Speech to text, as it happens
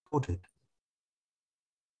recorded.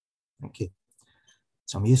 Thank you.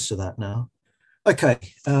 So I'm used to that now. Okay,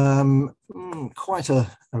 quite a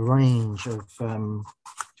range of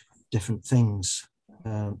different things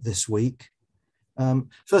this week.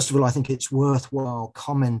 First of all, I think it's worthwhile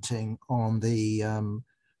commenting on the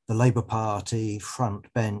Labour Party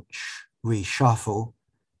front bench reshuffle.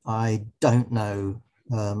 I don't know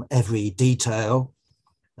every detail,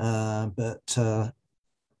 but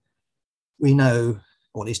we know,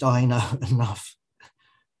 or at least I know enough,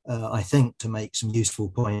 I think, to make some useful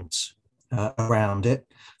points around it.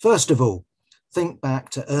 First of all, think back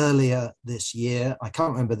to earlier this year. I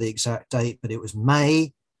can't remember the exact date, but it was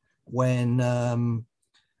May when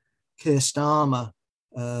Keir Starmer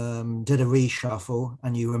did a reshuffle.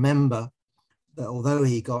 And you remember that although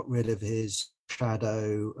he got rid of his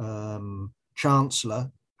shadow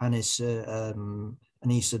chancellor, Anissa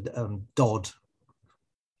Dodd,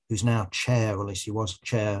 who's now chair, or at least he was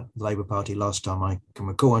chair of the Labour Party last time I can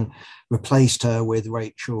recall, and replaced her with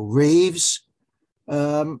Rachel Reeves.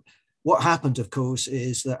 What happened, of course,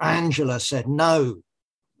 is that Angela said, no,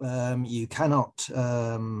 you cannot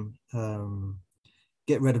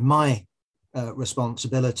get rid of my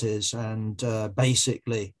responsibilities, and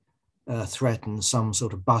basically threatened some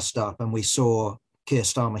sort of bust up. And we saw Keir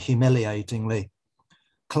Starmer humiliatingly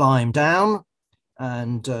climb down,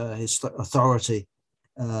 and his authority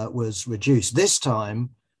was reduced. This time,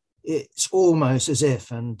 it's almost as if,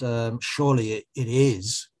 and surely it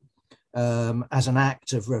is, as an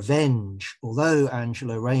act of revenge. Although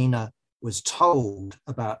Angela Rayner was told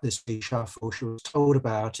about this reshuffle, she was told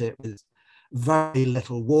about it with very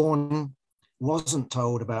little warning, wasn't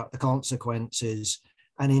told about the consequences,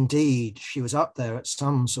 and indeed she was up there at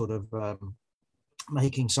some sort of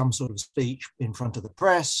making some sort of speech in front of the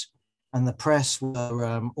press, and the press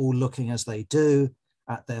were all looking, as they do,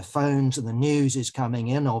 at their phones, and the news is coming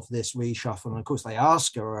in of this reshuffle. And of course, they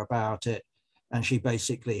ask her about it, and she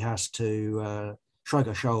basically has to shrug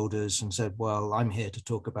her shoulders and said, well, I'm here to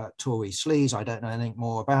talk about Tory sleaze. I don't know anything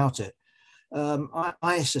more about it.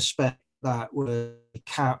 I suspect that was a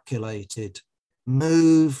calculated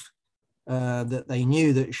move, that they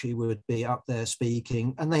knew that she would be up there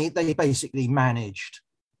speaking, and they basically managed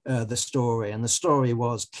the story. And the story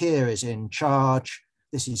was, Keir is in charge.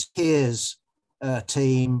 This is Keir's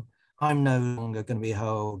team. I'm no longer going to be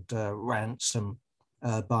held ransom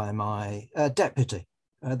by my deputy.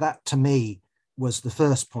 That, to me, was the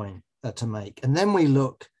first point to make. And then we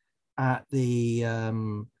look at the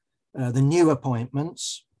new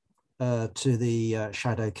appointments to the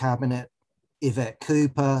shadow cabinet. Yvette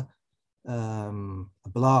Cooper, a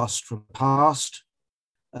blast from the past.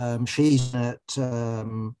 She's at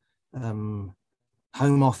Home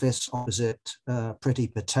Office opposite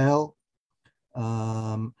Priti Patel.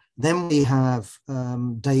 Then we have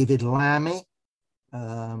David Lammy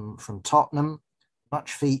from Tottenham,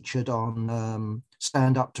 much featured on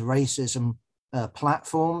Stand Up to Racism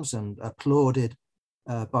platforms and applauded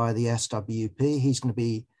by the SWP. He's going to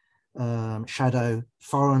be shadow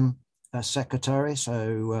foreign secretary,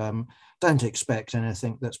 so don't expect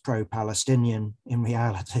anything that's pro-Palestinian in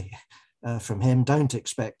reality from him. Don't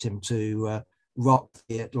expect him to rock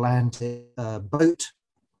the Atlantic boat.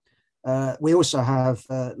 We also have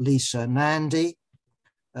Lisa Nandy.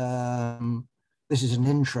 This is an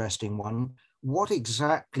interesting one. What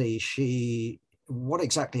exactly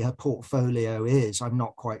her portfolio is, I'm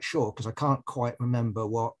not quite sure, because I can't quite remember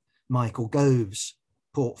what Michael Gove's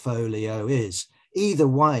portfolio is. Either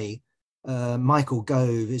way, Michael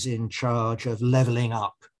Gove is in charge of levelling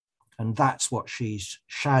up, and that's what she's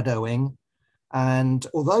shadowing. And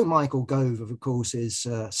although Michael Gove, of course, is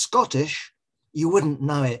Scottish, you wouldn't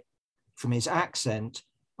know it from his accent.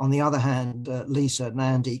 On the other hand, Lisa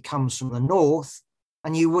Nandy comes from the north,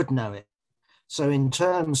 and you would know it. So in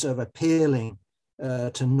terms of appealing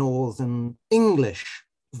to Northern English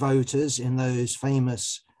voters in those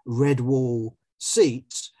famous red wall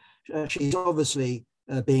seats, she's obviously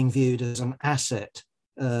being viewed as an asset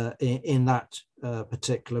in that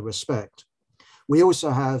particular respect. We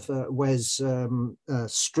also have Wes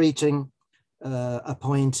Streeting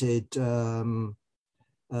appointed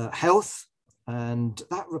health, and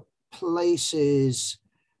that replaces,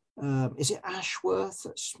 is it Ashworth?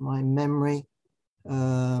 That's my memory,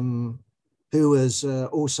 who was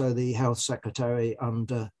also the health secretary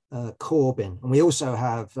under Corbyn. And we also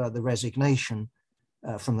have the resignation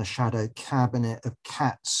from the shadow cabinet of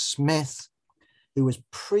Cat Smith, who was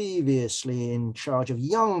previously in charge of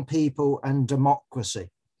young people and democracy.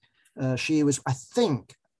 She was, I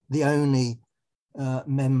think, the only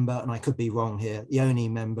member, and I could be wrong here, the only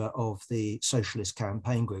member of the Socialist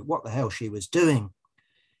Campaign Group. What the hell she was doing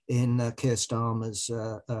in Keir Starmer's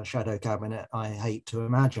shadow cabinet, I hate to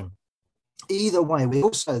imagine. Either way, we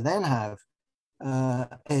also then have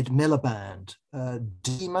Ed Miliband,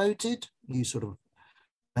 demoted, you sort of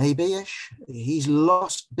maybe-ish. He's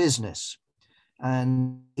lost business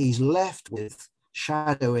and he's left with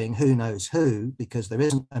shadowing who knows who, because there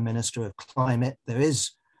isn't a Minister of Climate. There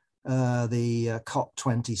is the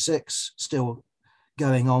COP26 still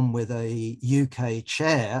going on with a UK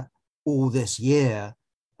chair all this year.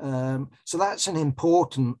 So that's an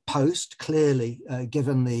important post, clearly,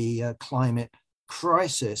 given the climate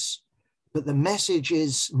crisis. But the message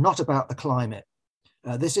is not about the climate.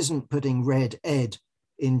 This isn't putting Red Ed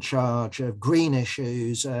in charge of green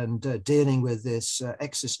issues and dealing with this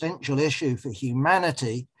existential issue for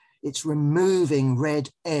humanity. It's removing Red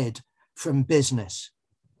Ed from business.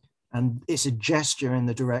 And it's a gesture in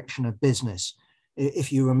the direction of business.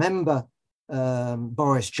 If you remember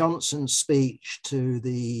Boris Johnson's speech to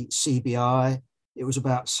the CBI, it was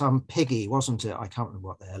about some piggy, wasn't it? I can't remember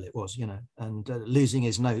what the hell it was, and losing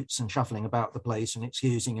his notes and shuffling about the place and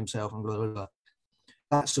excusing himself and blah, blah, blah.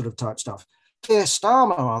 That sort of type stuff. Keir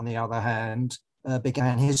Starmer, on the other hand,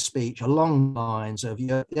 began his speech along the lines of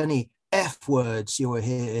the only F words you will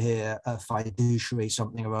hear here, fiduciary,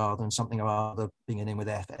 something or other, and something or other beginning with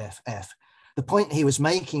F, F, F. The point he was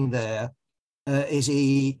making there is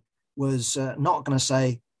he was not going to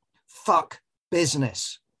say, fuck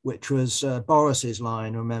business, which was Boris's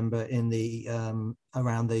line, remember, in the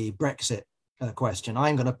around the Brexit question.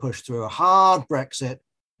 I'm going to push through a hard Brexit,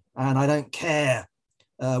 and I don't care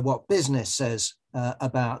what business says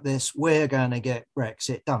about this. We're going to get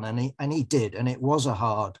Brexit done. And he did, and it was a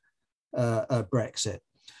hard Brexit.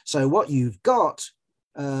 So what you've got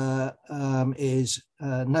is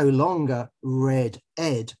no longer Red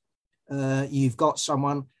Ed. You've got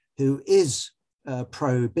someone who is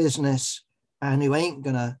pro-business and who ain't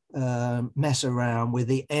going to mess around with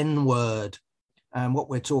the N-word. And what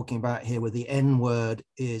we're talking about here with the N-word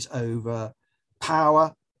is over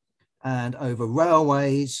power and over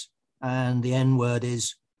railways, and the N-word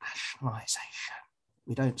is nationalisation.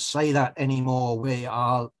 We don't say that anymore. We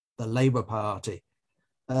are the Labour Party.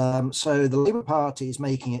 So the Labour Party is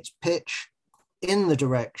making its pitch in the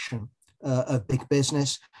direction of big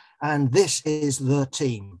business, and this is the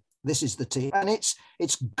team. This is the team, and it's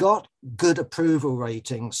got good approval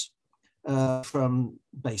ratings from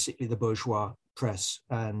basically the bourgeois press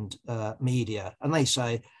and media, and they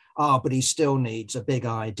say, but he still needs a big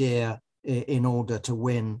idea in order to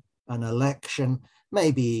win an election.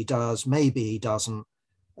 Maybe he does, maybe he doesn't.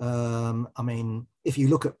 I mean, if you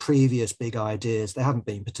look at previous big ideas, they haven't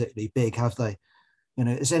been particularly big, have they?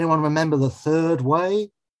 Does anyone remember the Third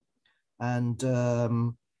Way and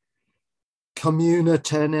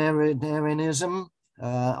communitarianism?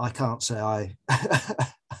 I can't say I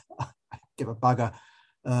give a bugger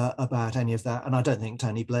about any of that, and I don't think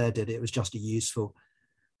Tony Blair did. It was just a useful,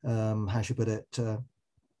 how should I put it,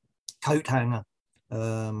 coat hanger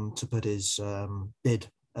to put his bid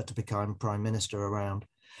to become prime minister around.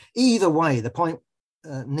 Either way, the point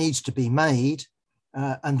needs to be made,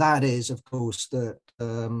 and that is, of course, that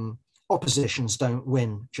oppositions don't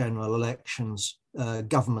win general elections,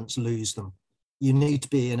 governments lose them. You need to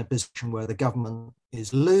be in a position where the government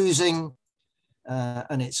is losing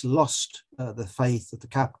and it's lost the faith of the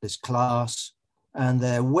capitalist class, and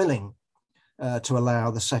they're willing to allow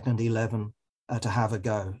the second 11 to have a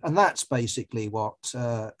go. And that's basically what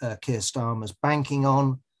Keir Starmer's banking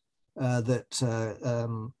on, that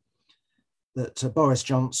Boris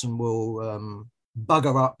Johnson will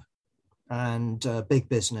bugger up and big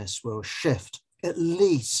business will shift at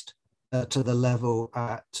least to the level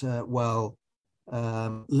at,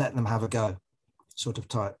 let them have a go sort of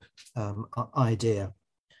type idea.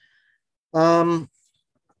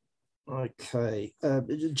 Okay,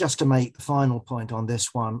 just to make the final point on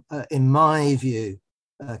this one, in my view,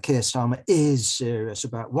 Keir Starmer is serious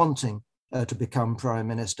about wanting to become Prime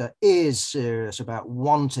Minister, is serious about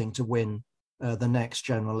wanting to win the next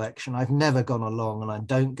general election. I've never gone along, and I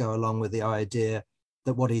don't go along with the idea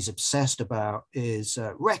that what he's obsessed about is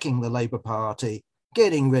wrecking the Labour Party,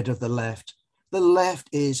 getting rid of the left. The left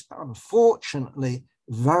is unfortunately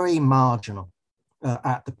very marginal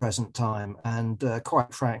at the present time, and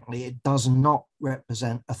quite frankly, it does not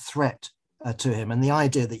represent a threat to him. And the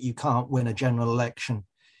idea that you can't win a general election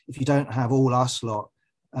if you don't have all us lot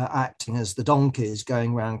acting as the donkeys,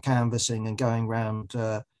 going around canvassing and going around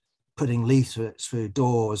putting leaflets through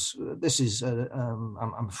doors, this is,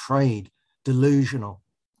 I'm afraid, delusional.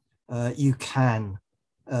 You can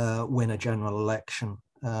win a general election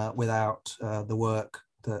without the work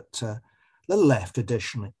that the left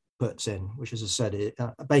traditionally puts in, which, as I said, it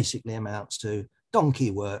basically amounts to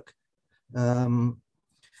donkey work.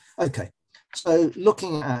 Okay, so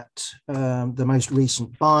looking at the most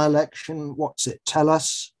recent by-election, what's it tell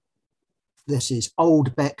us? This is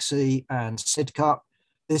Old Bexley and Sidcup.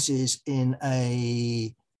 This is in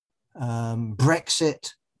a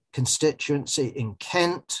Brexit constituency in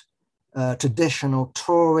Kent, traditional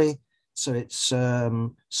Tory. So it's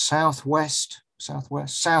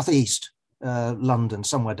southeast London,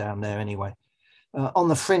 somewhere down there anyway. On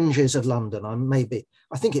the fringes of London,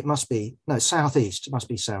 I think it must be, no, southeast, it must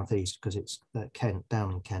be southeast because it's Kent,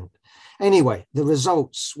 down in Kent. Anyway, the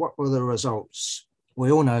results, what were the results?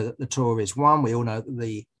 We all know that the Tories won. We all know that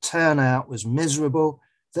the turnout was miserable,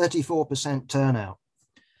 34% turnout.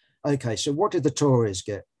 Okay, so what did the Tories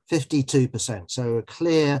get? 52%, so a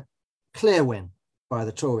clear win by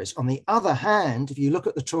the Tories. On the other hand, if you look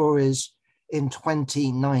at the Tories in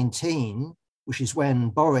 2019, which is when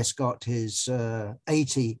Boris got his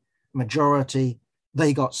 80 majority,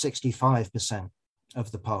 they got 65%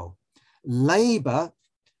 of the poll. Labour,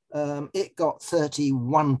 it got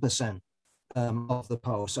 31% of the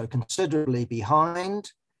poll, so considerably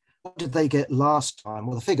behind. What did they get last time?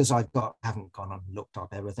 Well, the figures I've got, haven't gone and looked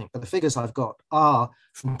up everything, but the figures I've got are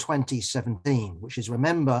from 2017, which is,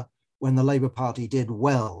 remember, when the Labour Party did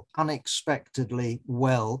well, unexpectedly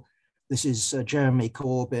well. This is Jeremy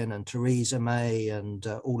Corbyn and Theresa May and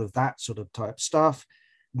all of that sort of type stuff.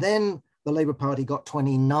 Then the Labour Party got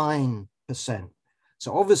 29%.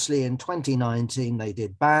 So obviously in 2019, they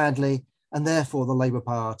did badly, and therefore the Labour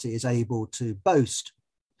Party is able to boast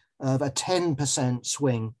of a 10%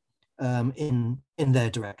 swing in their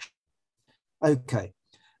direction. Okay,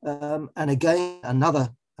 and again, another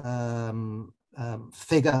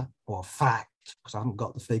figure or fact, because I haven't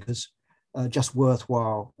got the figures, just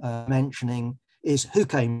worthwhile mentioning, is who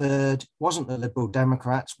came third. Wasn't the Liberal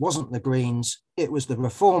Democrats, wasn't the Greens, it was the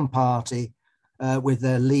Reform Party with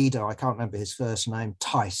their leader, I can't remember his first name,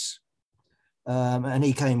 Tice, and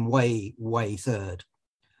he came way third.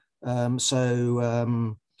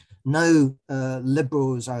 No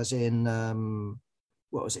Liberals, as in,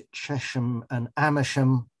 what was it, Chesham and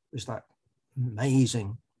Amersham, was that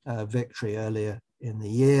amazing victory earlier in the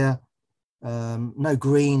year. No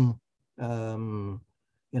Green,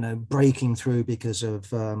 breaking through because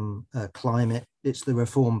of climate. It's the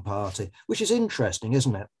Reform Party, which is interesting,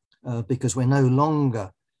 isn't it? Because we're no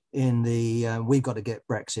longer in the we've got to get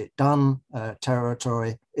Brexit done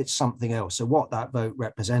territory. It's something else. So what that vote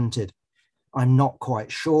represented, I'm not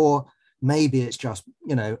quite sure. Maybe it's just,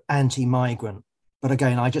 anti-migrant. But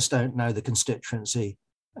again, I just don't know the constituency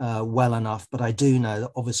well enough. But I do know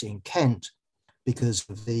that obviously in Kent, because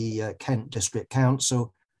of the Kent District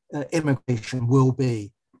Council, immigration will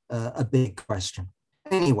be a big question.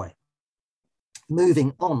 Anyway,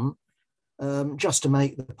 moving on, just to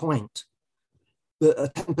make the point that a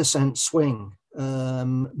 10% swing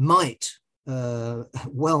might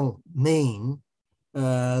well mean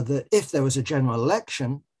that if there was a general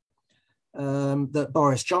election, that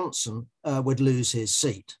Boris Johnson would lose his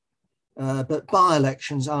seat. But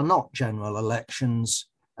by-elections are not general elections,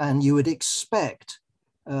 and you would expect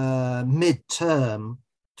mid-term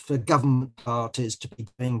for government parties to be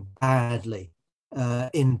doing badly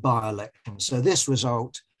in by-elections. So this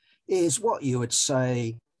result is what you would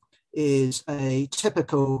say is a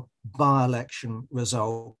typical by-election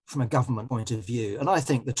result from a government point of view. And I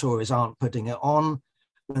think the Tories aren't putting it on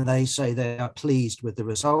when they say they are pleased with the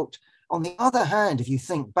result. On the other hand, if you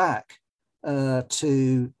think back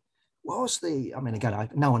to, what was the, again,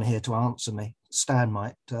 no one here to answer me, Stan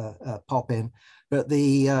might pop in, but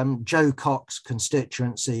the Jo Cox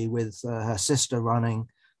constituency with her sister running,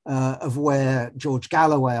 of where George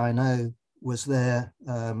Galloway, I know, was there,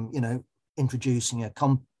 introducing a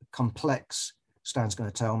complex, Stan's going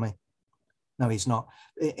to tell me, no, he's not,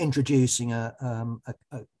 introducing a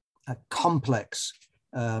complex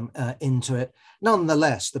into it.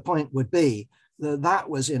 Nonetheless, the point would be that that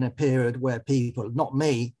was in a period where people, not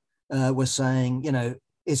me, were saying,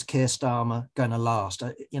 is Keir Starmer going to last?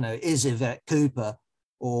 Is Yvette Cooper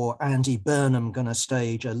or Andy Burnham going to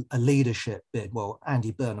stage a leadership bid? Well,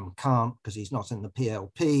 Andy Burnham can't because he's not in the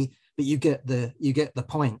PLP, but you get the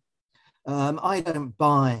point. I don't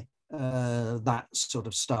buy that sort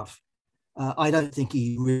of stuff. I don't think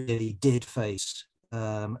he really did face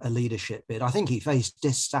a leadership bid. I think he faced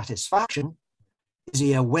dissatisfaction. Is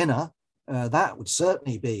he a winner? That would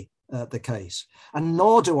certainly be the case. And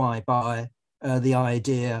nor do I buy the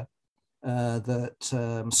idea that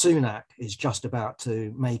Sunak is just about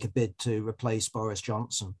to make a bid to replace Boris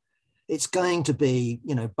Johnson. it's going to be,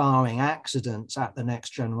 barring accidents at the next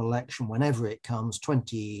general election, whenever it comes,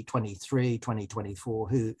 2023, 2024,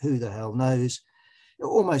 who the hell knows? It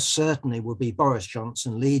almost certainly will be Boris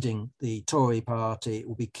Johnson leading the Tory party. It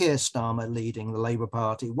will be Keir Starmer leading the Labour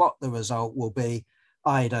Party. What the result will be,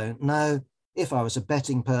 I don't know. If I was a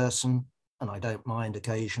betting person, and I don't mind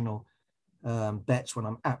occasional bets when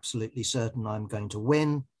I'm absolutely certain I'm going to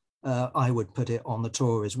win, I would put it on the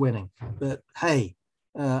Tories winning. But hey,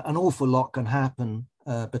 an awful lot can happen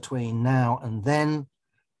between now and then.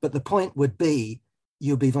 But the point would be,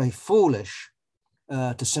 you'd be very foolish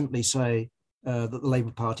to simply say that the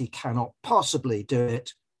Labour Party cannot possibly do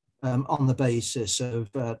it on the basis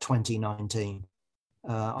of 2019.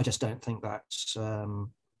 I just don't think that's the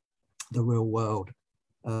real world.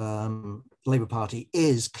 The Labour Party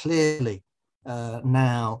is clearly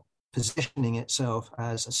now positioning itself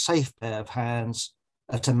as a safe pair of hands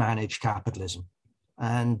to manage capitalism.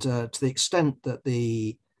 And to the extent that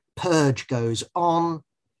the purge goes on,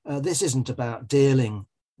 this isn't about dealing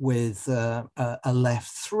with a left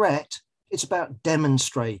threat. It's about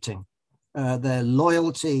demonstrating their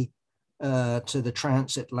loyalty to the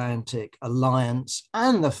transatlantic alliance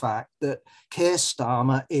and the fact that Keir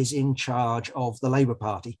Starmer is in charge of the Labour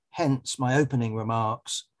Party. Hence my opening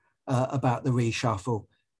remarks about the reshuffle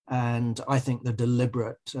and I think the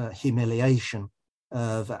deliberate humiliation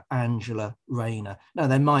of Angela Rayner. Now,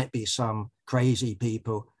 there might be some crazy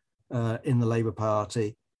people in the Labour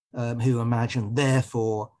Party who imagine,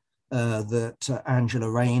 therefore, that Angela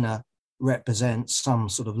Rayner represents some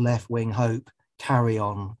sort of left-wing hope. Carry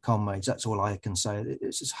on, comrades. That's all I can say.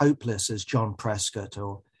 It's as hopeless as John Prescott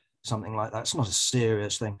or something like that. It's not a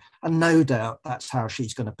serious thing. And no doubt that's how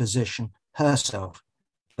she's going to position herself.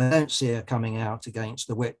 I don't see her coming out against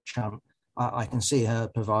the witch hunt. I can see her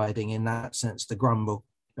providing, in that sense, the grumble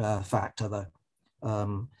factor,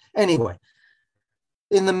 though. Anyway,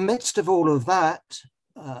 in the midst of all of that,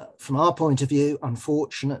 from our point of view,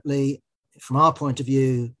 unfortunately, from our point of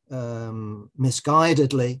view,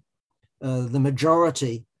 misguidedly, the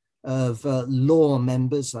majority of Law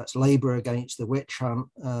members, that's Labour Against the Witch Hunt,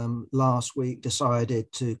 last week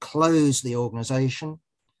decided to close the organisation,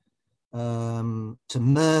 to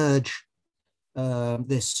merge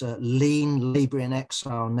this lean Labour in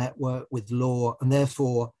Exile network with Law, and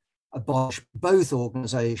therefore abolish both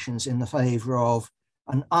organisations in the favour of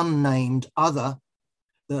an unnamed other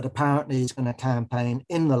that apparently is going to campaign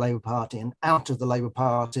in the Labour Party and out of the Labour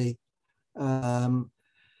Party.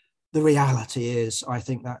 The reality is, I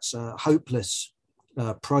think that's a hopeless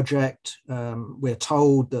project. We're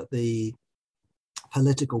told that the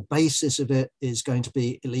political basis of it is going to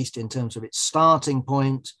be, at least in terms of its starting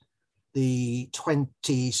point, the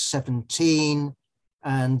 2017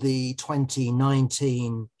 and the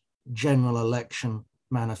 2019 general election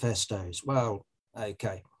manifestos. Well,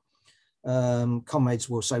 okay. Comrades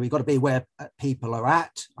will say, we've got to be where people are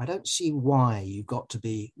at. I don't see why you've got to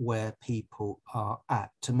be where people are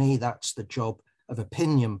at. To me, that's the job of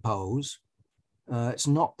opinion polls. It's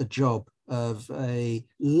not the job of a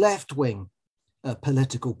left-wing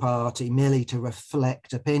political party merely to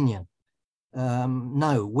reflect opinion.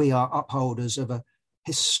 No, we are upholders of a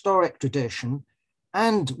historic tradition,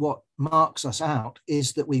 and what marks us out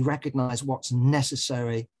is that we recognize what's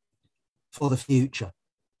necessary for the future.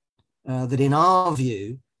 That in our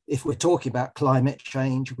view, if we're talking about climate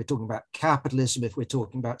change, if we're talking about capitalism, if we're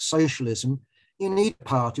talking about socialism, you need a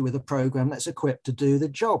party with a program that's equipped to do the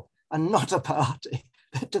job, and not a party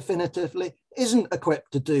that definitively isn't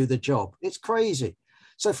equipped to do the job. It's crazy.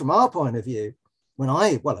 So from our point of view,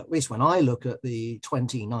 at least when I look at the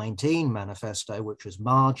 2019 manifesto, which was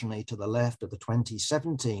marginally to the left of the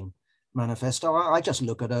 2017 manifesto, I just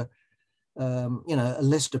look at a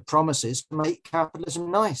list of promises to make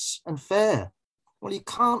capitalism nice and fair. Well, you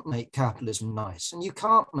can't make capitalism nice and you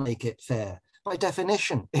can't make it fair. By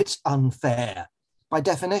definition, it's unfair. By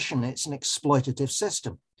definition, it's an exploitative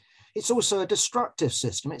system. It's also a destructive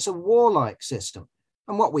system. It's a warlike system.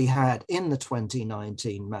 And what we had in the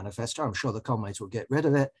 2019 manifesto, I'm sure the comrades will get rid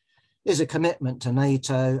of it, is a commitment to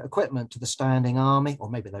NATO, equipment to the standing army, or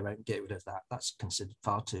maybe they won't get rid of that. That's considered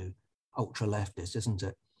far too ultra-leftist, isn't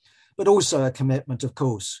it? But also a commitment, of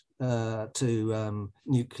course, to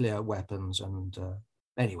nuclear weapons. And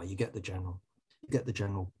anyway, you get the general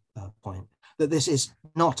point, that this is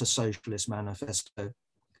not a socialist manifesto.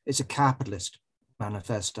 It's a capitalist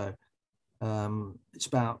manifesto. It's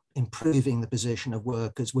about improving the position of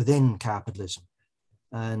workers within capitalism.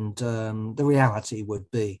 And the reality would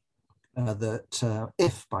be that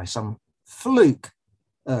if by some fluke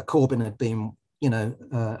Corbyn had been,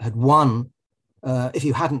 had won, if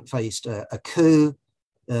you hadn't faced a coup,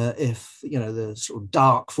 if the sort of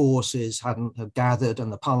dark forces hadn't have gathered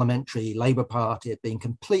and the Parliamentary Labour Party had been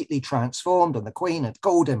completely transformed and the Queen had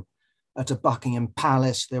called him to Buckingham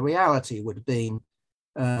Palace, the reality would have been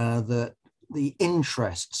that the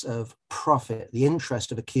interests of profit, the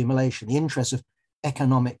interest of accumulation, the interest of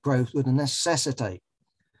economic growth would necessitate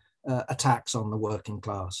attacks on the working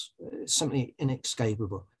class. It's simply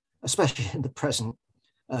inescapable, especially in the present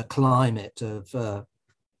climate of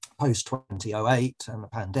post-2008 and the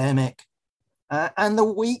pandemic, and the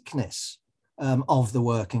weakness of the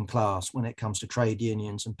working class when it comes to trade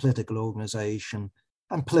unions and political organization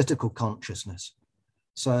and political consciousness.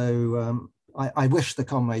 So I wish the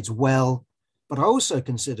comrades well, but I also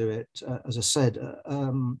consider it, as I said,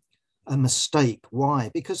 a mistake. Why?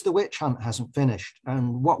 Because the witch hunt hasn't finished,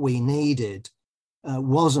 and what we needed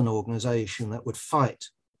was an organization that would fight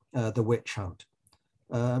the witch hunt,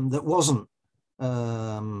 that wasn't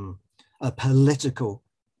a political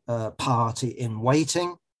party in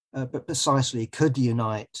waiting, but precisely could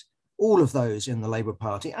unite all of those in the Labour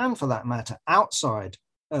Party, and for that matter, outside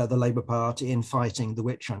the Labour Party, in fighting the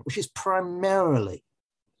witch hunt, which is primarily,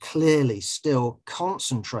 clearly still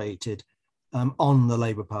concentrated on the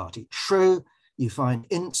Labour Party. True, you find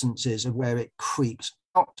instances of where it creeps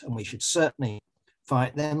out, and we should certainly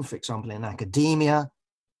fight them. For example, in academia,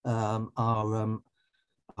 our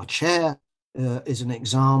chair is an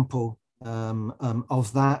example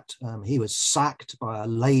of that. He was sacked by a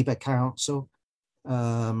Labour council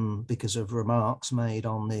because of remarks made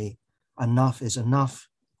on the Enough is Enough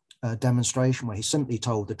demonstration, where he simply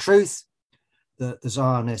told the truth that the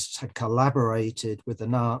Zionists had collaborated with the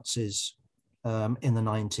Nazis in the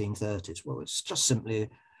 1930s. Well, it's just simply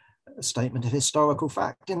a statement of historical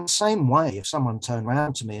fact. In the same way, if someone turned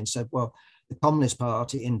around to me and said, well, the Communist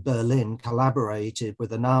Party in Berlin collaborated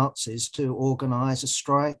with the Nazis to organize a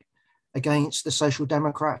strike against the Social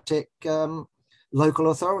Democratic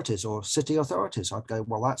local authorities or city authorities, I'd go,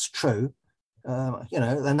 well, that's true.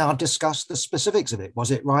 Then I'll discuss the specifics of it.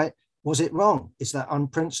 Was it right? Was it wrong? Is that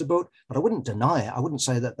unprincipled? But I wouldn't deny it. I wouldn't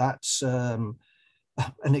say that that's an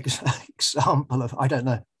example of, I don't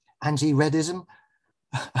know, anti-Redism.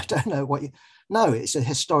 I don't know what you... No, it's a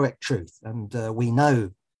historic truth. And we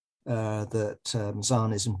know that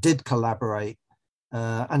Zionism did collaborate,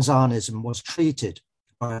 and Zionism was treated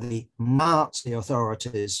by the Nazi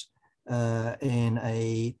authorities in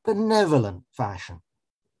a benevolent fashion,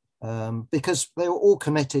 because they were all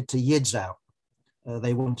committed to Yitzhak.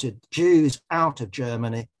 They wanted Jews out of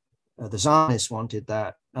Germany. The Zionists wanted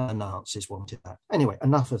that, and the Nazis wanted that. Anyway,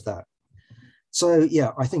 enough of that. So,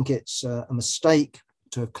 yeah, I think it's a mistake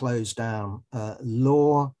to have closed down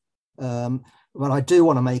law. But I do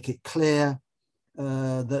want to make it clear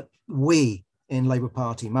that we in Labour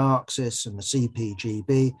Party Marxists and the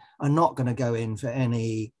CPGB are not going to go in for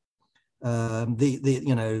any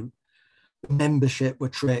membership were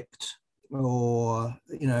tricked, or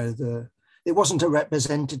it wasn't a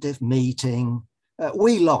representative meeting.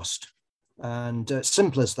 We lost, and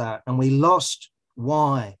simple as that. And we lost.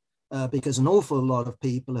 Why? Because an awful lot of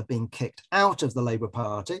people have been kicked out of the Labour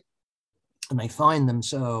Party, and they find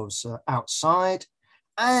themselves outside.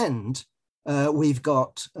 And we've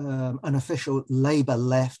got an official Labour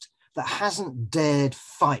left that hasn't dared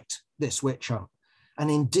fight this witch hunt. And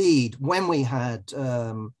indeed, when we had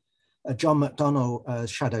John McDonnell as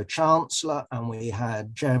shadow chancellor and we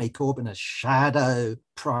had Jeremy Corbyn as shadow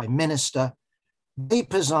prime minister, they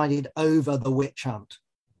presided over the witch hunt.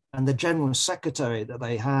 And the general secretary that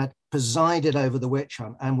they had presided over the witch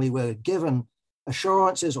hunt. And we were given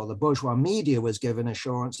assurances, or the bourgeois media was given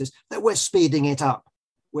assurances, that we're speeding it up.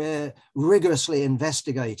 We're rigorously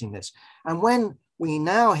investigating this. And when we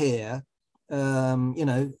now hear,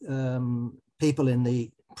 people in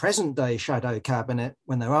the present day shadow cabinet,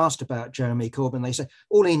 when they're asked about Jeremy Corbyn, they say,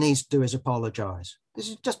 all he needs to do is apologize. This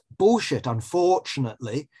is just bullshit.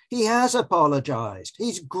 Unfortunately, he has apologized.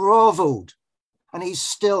 He's groveled, and he's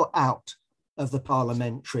still out of the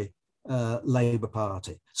parliamentary Labour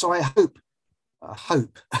Party. So I hope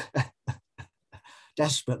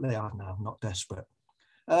desperately, no, I'm not desperate,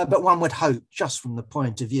 but one would hope, just from the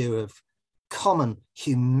point of view of common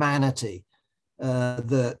humanity,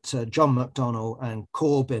 that John McDonnell and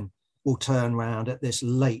Corbyn will turn around at this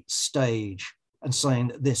late stage and saying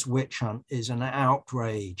that this witch hunt is an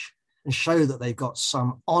outrage, and show that they've got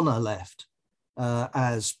some honour left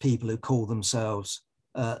as people who call themselves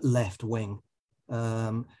left wing.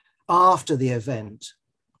 After the event,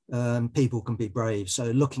 people can be brave. So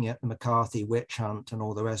looking at the McCarthy witch hunt and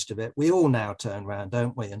all the rest of it, we all now turn around,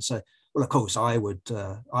 don't we? And say, well, of course, I would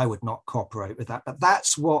not cooperate with that. But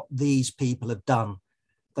that's what these people have done.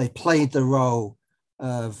 They played the role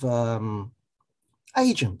of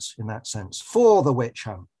agents in that sense for the witch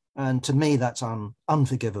hunt. And to me, that's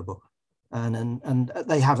unforgivable. And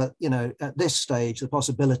they have, at this stage, the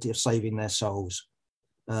possibility of saving their souls.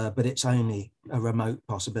 But it's only a remote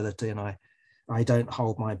possibility, and I don't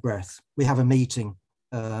hold my breath. We have a meeting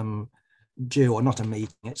due, or not a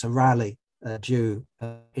meeting, it's a rally due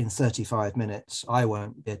in 35 minutes. I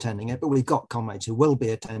won't be attending it, but we've got comrades who will be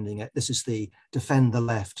attending it. This is the Defend the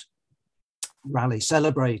Left rally,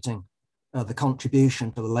 celebrating the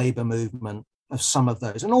contribution to the Labour movement of some of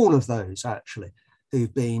those, and all of those actually,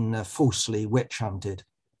 who've been falsely witch hunted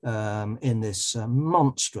in this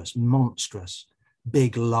monstrous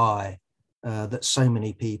big lie that so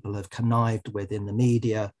many people have connived with in the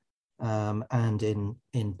media and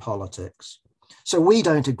in politics. So we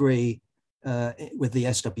don't agree with the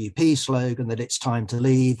SWP slogan that it's time to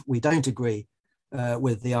leave. We don't agree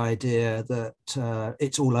with the idea that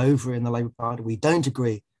it's all over in the Labour Party. We don't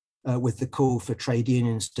agree with the call for trade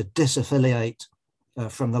unions to disaffiliate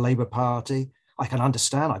from the Labour Party. I can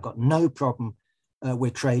understand, I've got no problem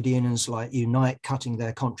with trade unions like Unite cutting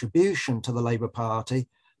their contribution to the Labour Party,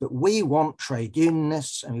 but we want trade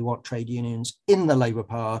unionists and we want trade unions in the Labour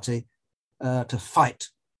Party to fight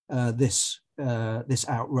this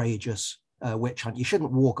outrageous witch hunt. You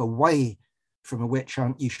shouldn't walk away from a witch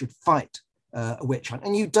hunt, you should fight a witch hunt.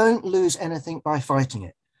 And you don't lose anything by fighting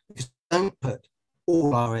it, because don't put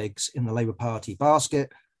all our eggs in the Labour Party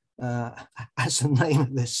basket, as the name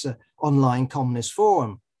of this online communist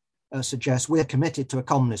forum suggests. We're committed to a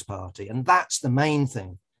communist party, and that's the main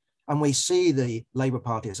thing. And we see the Labour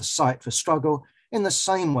Party as a site for struggle in the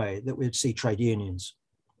same way that we'd see trade unions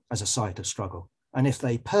as a site of struggle. And if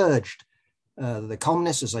they purged the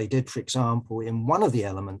communists, as they did, for example, in one of the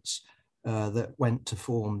elements that went to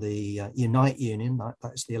form the Unite Union,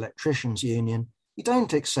 that's the electricians' union, you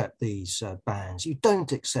don't accept these bans, you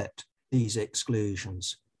don't accept these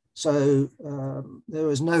exclusions. So there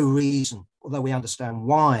is no reason, although we understand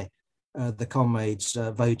why the comrades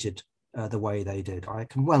voted the way they did. I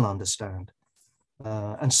can well understand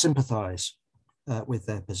and sympathise with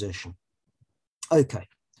their position. Okay,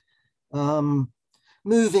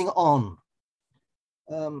 moving on.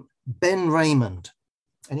 Ben Raymond.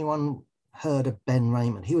 Anyone heard of Ben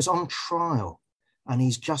Raymond? He was on trial and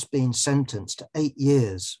he's just been sentenced to 8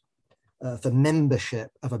 years for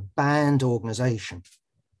membership of a banned organisation.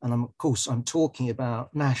 And of course, I'm talking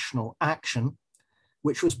about National Action,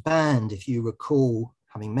 which was banned, if you recall,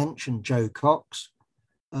 having mentioned Jo Cox.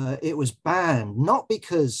 It was banned not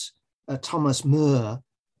because Thomas More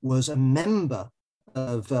was a member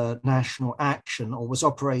of National Action or was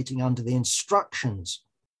operating under the instructions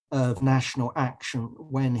of National Action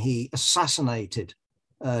when he assassinated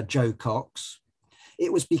Jo Cox.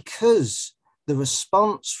 It was because the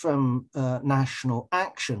response from National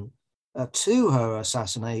Action to her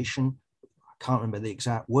assassination, I can't remember the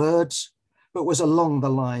exact words, but was along the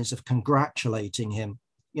lines of congratulating him.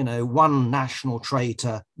 You know, one national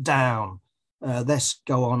traitor down, let's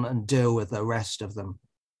go on and deal with the rest of them,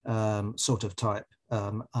 sort of type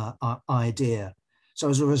idea. So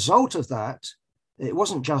as a result of that, it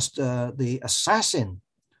wasn't just the assassin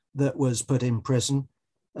that was put in prison.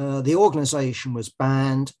 The organization was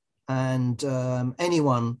banned, and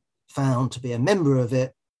anyone found to be a member of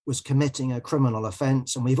it was committing a criminal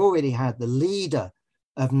offence. And we've already had the leader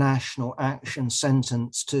of National Action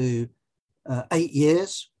sentenced to 8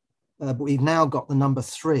 years, but we've now got the number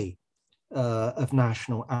 3 of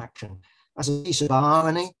National Action. As a piece of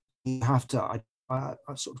irony, you have to, I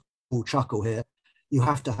sort of cruel chuckle here, you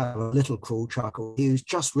have to have a little cruel chuckle. He's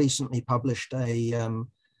just recently published a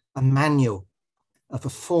manual for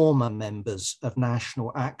former members of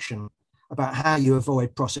National Action about how you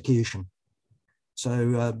avoid prosecution.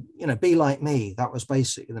 So, be like me. That was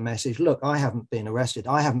basically the message. Look, I haven't been arrested.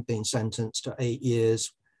 I haven't been sentenced to 8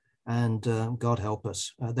 years. And God help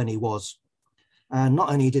us, then he was. And not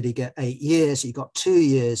only did he get 8 years, he got 2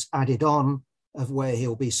 years added on of where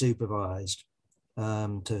he'll be supervised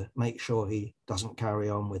to make sure he doesn't carry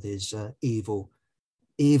on with his evil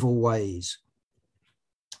ways.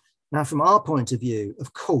 Now, from our point of view,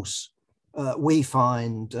 of course, we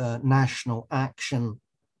find National Action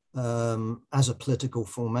as a political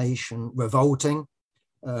formation revolting.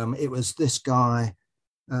 It was this guy,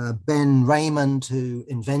 Ben Raymond, who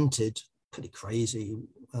invented, pretty crazy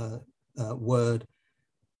word,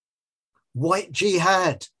 white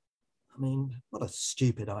jihad. I mean, what a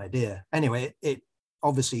stupid idea. Anyway, it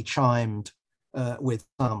obviously chimed with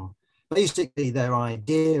some. Basically, their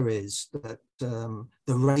idea is that the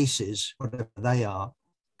races, whatever they are,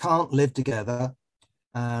 can't live together.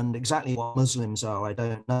 And exactly what Muslims are, I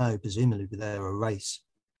don't know. Presumably they're a race.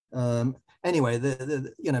 Anyway,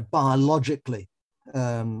 biologically,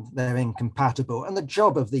 they're incompatible. And the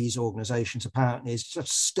job of these organizations apparently is to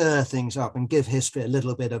stir things up and give history a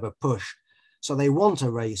little bit of a push. So they want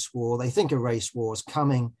a race war. They think a race war is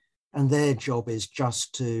coming, and their job is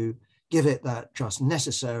just to give it that just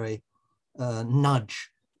necessary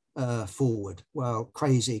nudge forward. Well,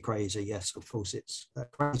 crazy. Yes, of course it's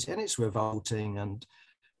crazy, and it's revolting. And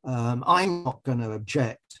I'm not going to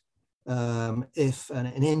object if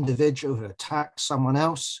an individual who attacks someone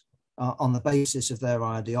else on the basis of their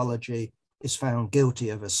ideology is found guilty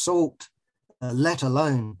of assault, let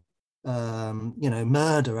alone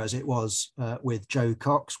murder, as it was with Jo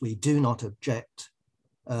Cox. We do not object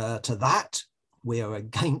to that. We are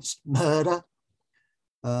against murder.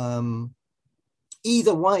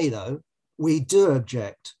 Either way, though, we do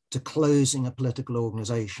object to closing a political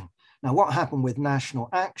organization. Now, what happened with National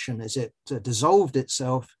Action is it dissolved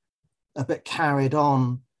itself, but carried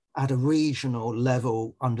on at a regional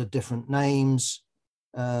level under different names.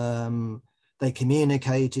 They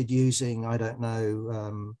communicated using, I don't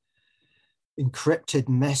know, encrypted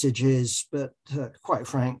messages, but quite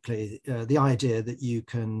frankly, the idea that you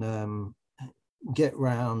can get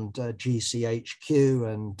round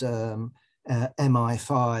GCHQ and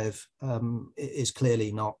MI5 is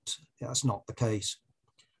clearly that's not the case.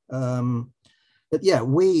 But yeah,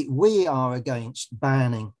 we are against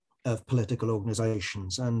banning of political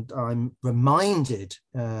organizations. And I'm reminded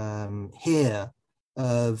here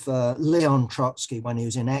of Leon Trotsky when he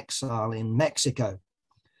was in exile in Mexico.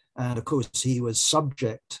 And of course, he was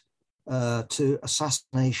subject to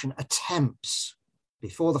assassination attempts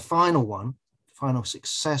before the final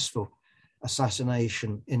successful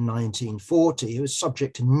assassination in 1940. He was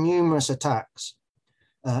subject to numerous attacks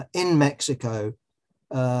in Mexico,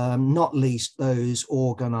 not least those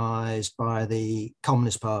organized by the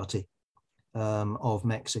Communist Party of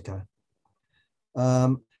Mexico.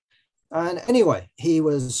 And anyway, he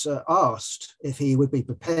was asked if he would be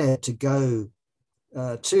prepared to go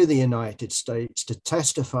to the United States to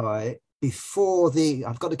testify before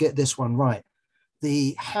I've got to get this one right,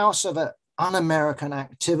 the House of Un-American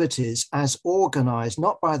Activities as organized,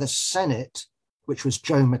 not by the Senate, which was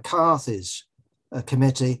Joe McCarthy's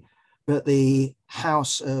committee, but the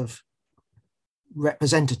House of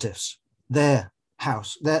Representatives, their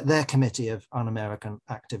house, their committee of Un-American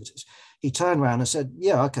Activities. He turned around and said,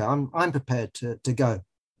 yeah, okay, I'm prepared to go.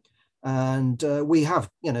 And we have,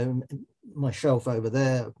 my shelf over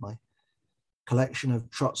there, my collection of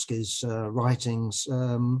Trotsky's writings.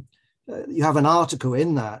 You have an article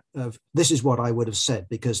in that of this is what I would have said,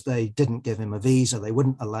 because they didn't give him a visa. They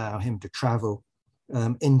wouldn't allow him to travel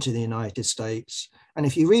into the United States. And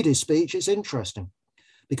if you read his speech, it's interesting,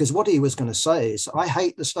 because what he was going to say is, I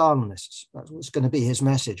hate the Stalinists. That was going to be his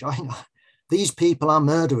message. These people are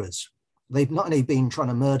murderers. They've not only been trying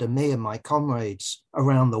to murder me and my comrades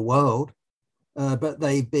around the world, but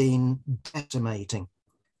they've been decimating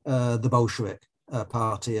the Bolshevik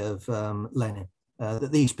party of Lenin.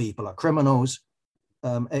 That these people are criminals,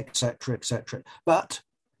 etc., etc. But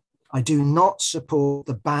I do not support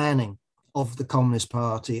the banning of the Communist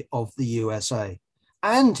Party of the USA.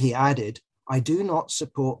 And he added, I do not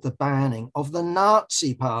support the banning of the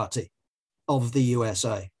Nazi Party of the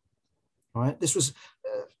USA. Right? This was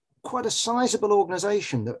quite a sizable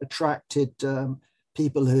organization that attracted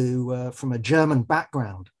people who from a German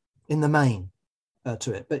background in the main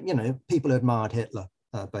to it. But, people who admired Hitler,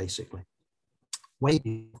 basically.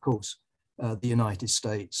 Of course, the United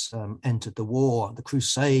States entered the war, the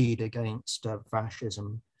crusade against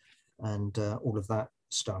fascism and all of that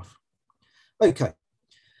stuff. Okay,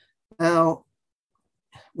 now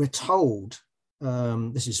we're told,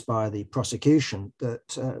 this is by the prosecution,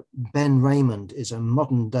 that Ben Raymond is a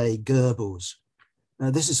modern day Goebbels.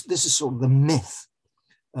 This is sort of the myth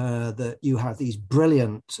that you have these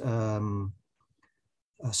brilliant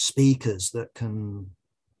speakers that can,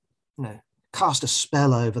 cast a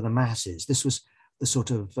spell over the masses. This was the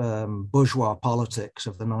sort of bourgeois politics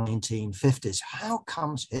of the 1950s. How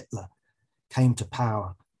comes Hitler came to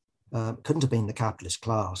power? Couldn't have been the capitalist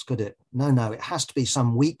class, could it? No, it has to be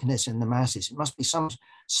some weakness in the masses. It must be some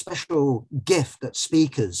special gift that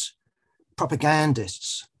speakers,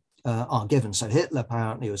 propagandists are given. So Hitler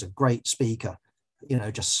apparently was a great speaker,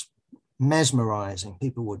 just mesmerizing.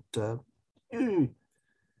 People would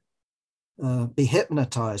be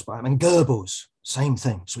hypnotized by him. And Goebbels, same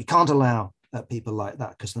thing. So we can't allow people like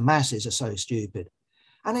that because the masses are so stupid.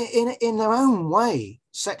 And in their own way,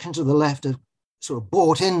 sections of the left have sort of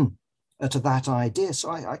bought in to that idea. So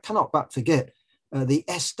I cannot but forget the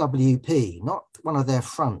SWP, not one of their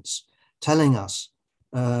fronts, telling us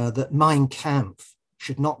that Mein Kampf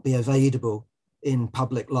should not be available in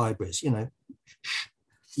public libraries.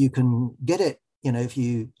 You can get it, if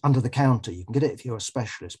you under the counter, you can get it if you're a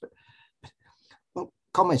specialist. But well,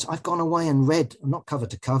 comrades, I've gone away and read, not cover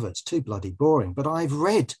to cover, it's too bloody boring, but I've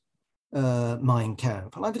read Mein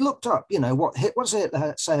Kampf, and I've looked up, what does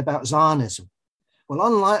it say about Zionism? Well,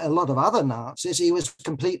 unlike a lot of other Nazis, he was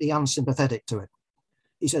completely unsympathetic to it.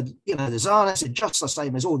 He said, the Zionists are just the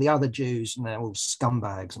same as all the other Jews, and they're all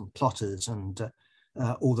scumbags and plotters and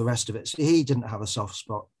all the rest of it. So he didn't have a soft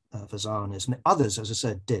spot for Zionism. Others, as I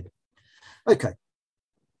said, did. Okay.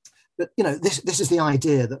 But, this is the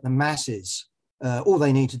idea that the masses, all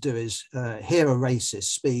they need to do is hear a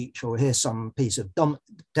racist speech or hear some piece of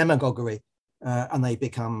demagoguery, and they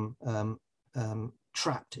become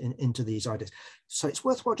trapped into these ideas. So it's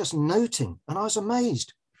worthwhile just noting, and I was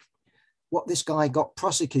amazed what this guy got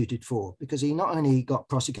prosecuted for, because he not only got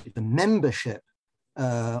prosecuted for membership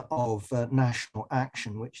of National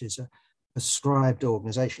Action, which is a prescribed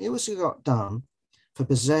organization, he also got done for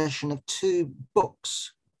possession of 2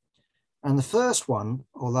 books. And the first one,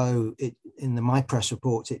 although in my press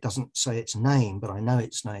reports, it doesn't say its name, but I know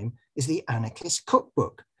its name, is the Anarchist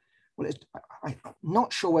Cookbook. Well, I'm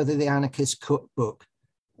not sure whether the Anarchist Cookbook,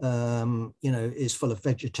 is full of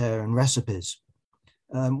vegetarian recipes.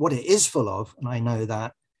 What it is full of, and I know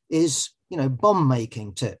that, is, bomb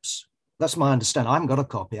making tips. That's my understanding. I haven't got a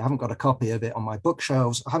copy. I haven't got a copy of it on my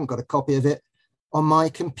bookshelves. I haven't got a copy of it on my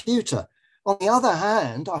computer. On the other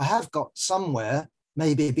hand, I have got somewhere,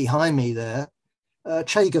 maybe behind me there,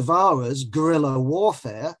 Che Guevara's Guerrilla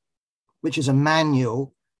Warfare, which is a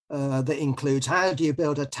manual that includes how do you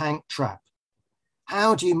build a tank trap?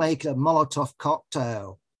 How do you make a Molotov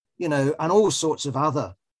cocktail? And all sorts of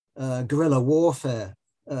other guerrilla warfare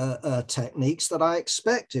techniques that I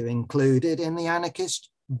expect to included in the Anarchist,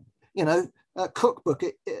 cookbook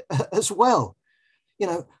as well.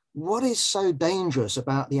 What is so dangerous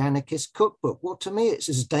about the Anarchist Cookbook? Well, to me, it's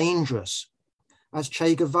as dangerous as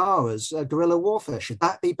Che Guevara's guerrilla warfare. Should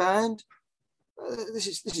that be banned? This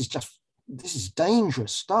is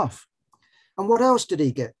dangerous stuff. And what else did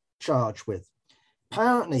he get charged with?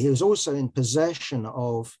 Apparently, he was also in possession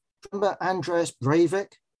of, remember Andreas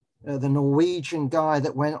Breivik, the Norwegian guy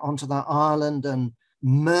that went onto that island and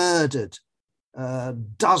murdered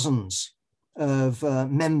dozens of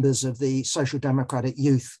members of the Social Democratic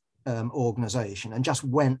Youth organization, and just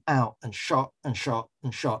went out and shot and shot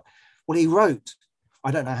and shot. Well, he wrote,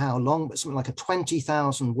 I don't know how long, but something like a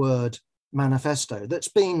 20,000 word manifesto that's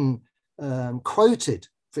been quoted,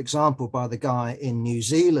 for example, by the guy in New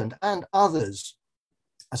Zealand and others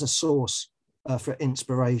as a source for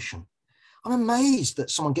inspiration. I'm amazed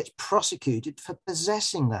that someone gets prosecuted for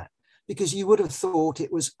possessing that, because you would have thought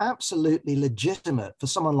it was absolutely legitimate for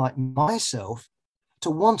someone like myself to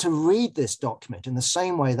want to read this document in the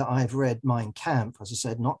same way that I've read Mein Kampf, as I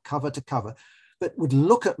said, not cover to cover, but would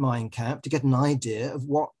look at Mein Kampf to get an idea of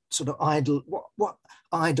what sort of what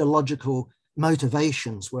ideological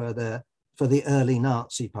motivations were there for the early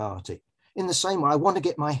Nazi party. In the same way, I want to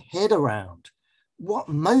get my head around what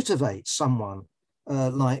motivates someone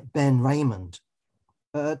like Ben Raymond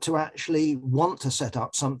to actually want to set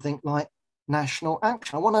up something like National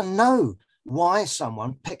Action. I want to know why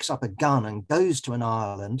someone picks up a gun and goes to an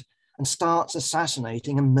island and starts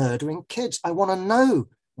assassinating and murdering kids. I want to know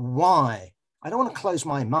why. I don't want to close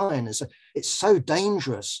my mind as it's so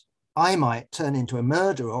dangerous. I might turn into a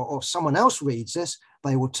murderer, or someone else reads this,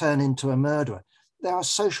 they will turn into a murderer. There are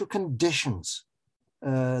social conditions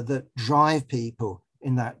that drive people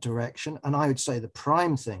in that direction. And I would say the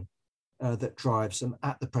prime thing that drives them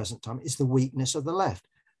at the present time is the weakness of the left.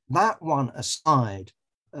 That one aside,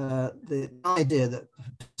 the idea that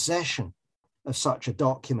possession of such a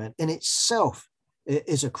document in itself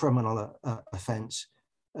is a criminal offense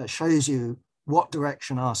shows you what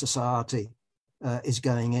direction our society is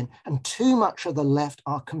going in. And too much of the left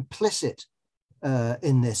are complicit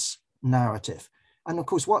in this narrative. And of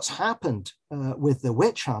course, what's happened with the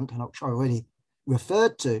witch hunt, and which I already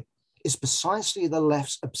referred to, is precisely the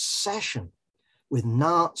left's obsession with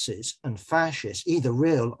Nazis and fascists, either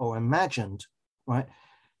real or imagined, right?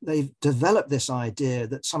 They've developed this idea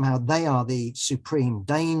that somehow they are the supreme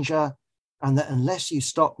danger, and that unless you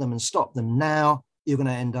stop them and stop them now, you're going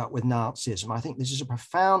to end up with Nazism. I think this is a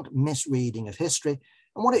profound misreading of history.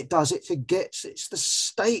 And what it does, it forgets it's the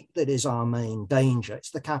state that is our main danger.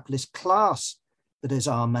 It's the capitalist class that is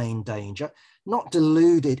our main danger, not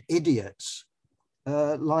deluded idiots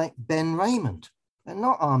like Ben Raymond. They're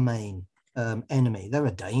not our main enemy. They're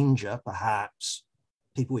a danger, perhaps,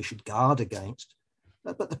 people we should guard against.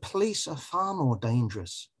 but the police are far more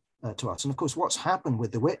dangerous to us. And of course, what's happened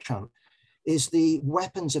with the witch hunt is the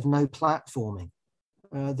weapons of no platforming,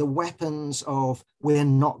 the weapons of we're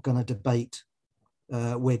not going to debate,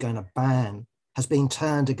 we're going to ban, has been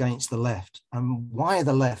turned against the left. And why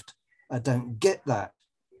the left don't get that,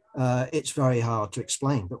 it's very hard to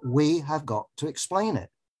explain, but we have got to explain it.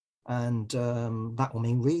 And that will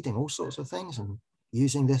mean reading all sorts of things and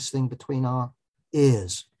using this thing between our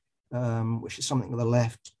ears, which is something that the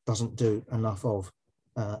left doesn't do enough of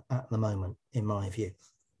at the moment, in my view.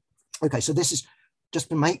 Okay, so this is just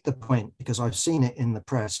to make the point, because I've seen it in the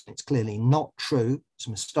press, it's clearly not true, it's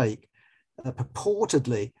a mistake.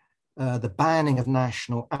 Purportedly, the banning of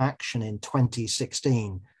national action in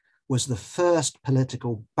 2016 was the first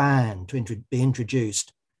political ban to be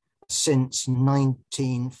introduced since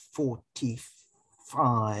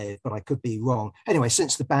 1945, but I could be wrong. Anyway,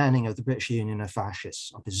 since the banning of the British Union of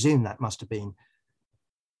Fascists, I presume that must have been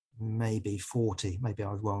maybe 40, maybe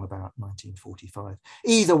I was wrong about 1945.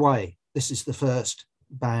 Either way, this is the first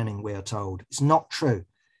banning, we are told. It's not true.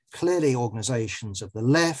 Clearly, organizations of the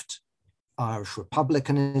left, Irish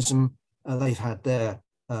republicanism, they've had their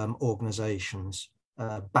organizations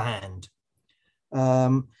banned.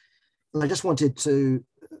 I just wanted to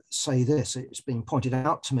say this, it's been pointed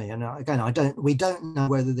out to me, and again, we don't know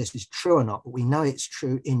whether this is true or not, but we know it's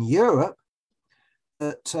true in Europe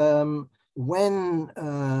that when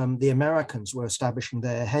the Americans were establishing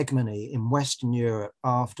their hegemony in Western Europe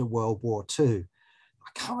after World War II, I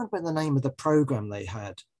can't remember the name of the program they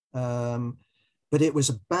had, but it was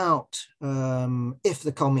about if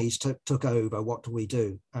the commies took over, what do we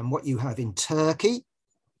do? And what you have in Turkey,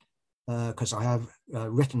 because I have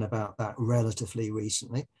written about that relatively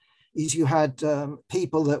recently, is you had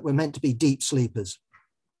people that were meant to be deep sleepers.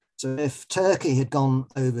 So if Turkey had gone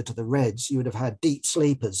over to the Reds, you would have had deep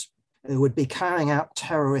sleepers who would be carrying out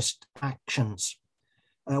terrorist actions.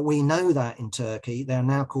 We know that in Turkey, they're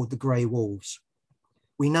now called the Grey Wolves.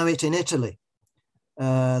 We know it in Italy,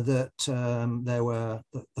 that the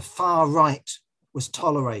far right was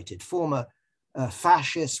tolerated. Former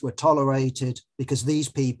fascists were tolerated because these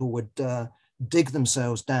people would dig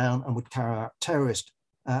themselves down and would carry out terrorist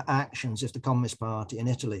actions if the Communist Party in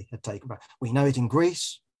Italy had taken back. We know it in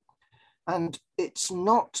Greece, and it's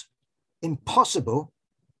not impossible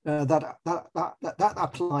that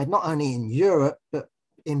applied not only in Europe, but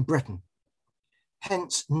in Britain.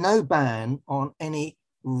 Hence, no ban on any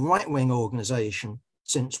right-wing organization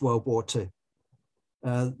since World War II.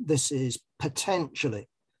 This is potentially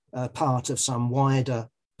part of some wider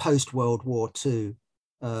post-World War II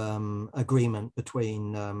agreement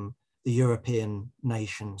between the European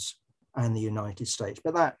nations and the United States.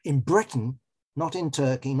 But that in Britain, not in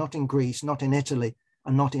Turkey, not in Greece, not in Italy,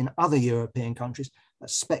 and not in other European countries,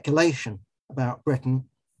 that's speculation about Britain,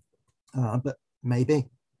 but maybe.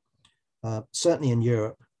 Certainly in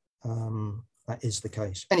Europe, that is the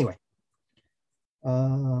case. Anyway,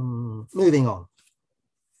 moving on.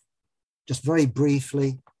 Just very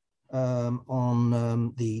briefly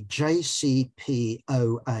on the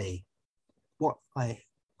JCPOA. What I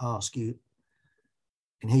ask you,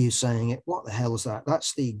 I can hear you saying it, what the hell is that?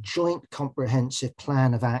 That's the Joint Comprehensive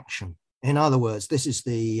Plan of Action. In other words, this is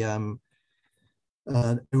the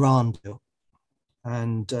Iran deal.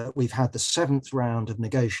 And we've had the 7th round of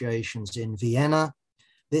negotiations in Vienna.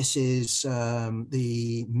 This is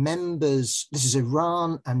the members, this is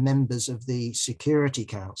Iran and members of the Security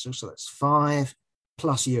Council. So that's 5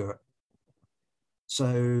 plus Europe.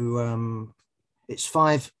 So it's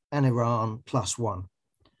 5 and Iran plus 1.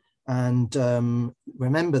 And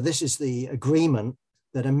remember, this is the agreement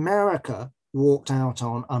that America walked out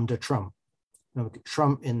on under Trump.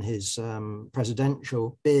 Trump in his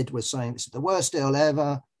presidential bid was saying this is the worst deal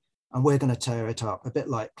ever and we're going to tear it up, a bit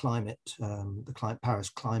like climate, the Paris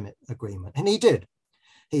Climate Agreement. And he did.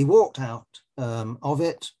 He walked out of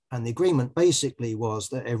it, and the agreement basically was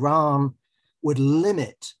that Iran would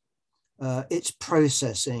limit its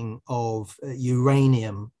processing of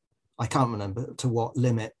uranium. I can't remember to what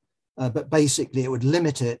limit, but basically it would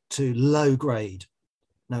limit it to low grade.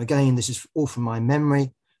 Now, again, this is all from my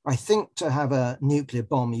memory. I think to have a nuclear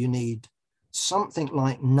bomb, you need something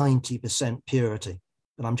like 90% purity,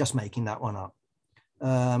 but I'm just making that one up.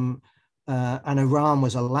 And Iran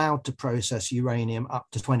was allowed to process uranium up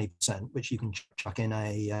to 20%, which you can chuck in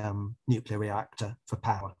a nuclear reactor for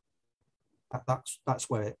power. That's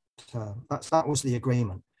where it, that was the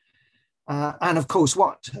agreement. And of course,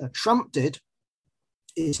 what Trump did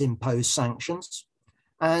is impose sanctions.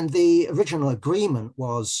 And the original agreement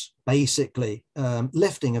was basically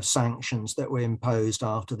lifting of sanctions that were imposed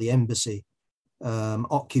after the embassy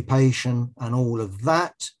occupation and all of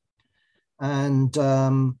that. And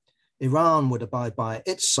Iran would abide by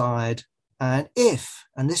its side. And if,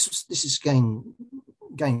 and this is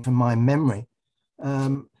again from my memory,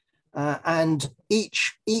 and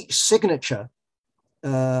each signature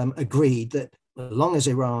agreed that as long as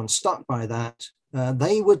Iran stuck by that,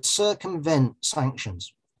 they would circumvent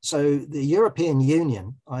sanctions. So the European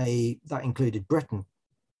Union, i.e. that included Britain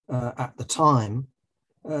at the time,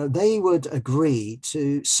 they would agree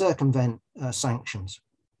to circumvent sanctions.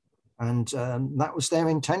 And that was their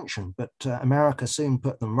intention. But America soon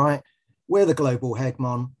put them right. We're the global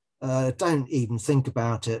hegemon. Don't even think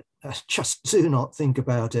about it. Just do not think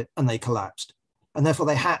about it. And they collapsed. And therefore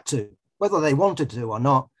they had to, whether they wanted to or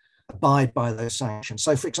not, abide by those sanctions.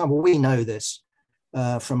 So, for example, we know this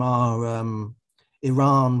from our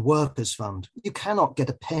Iran Workers' Fund. You cannot get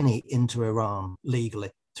a penny into Iran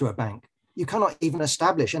legally through a bank. You cannot even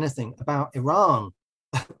establish anything about Iran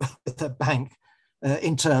with a bank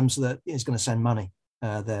in terms that is going to send money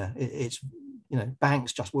there. It's,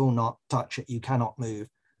 banks just will not touch it. You cannot move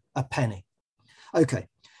a penny. Okay.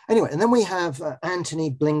 Anyway, and then we have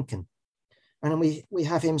Antony Blinken, and we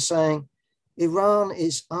have him saying Iran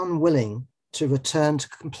is unwilling to return to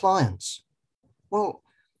compliance. Well,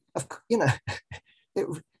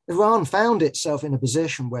 Iran found itself in a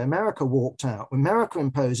position where America walked out. America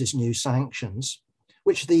imposes new sanctions,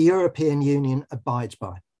 which the European Union abides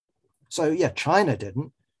by. So yeah, China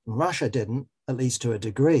didn't, Russia didn't, at least to a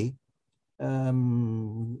degree.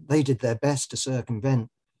 They did their best to circumvent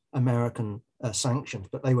American sanctions,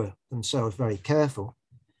 but they were themselves very careful.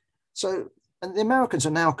 So, and the Americans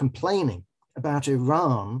are now complaining about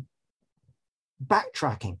Iran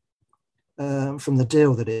backtracking from the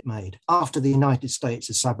deal that it made after the United States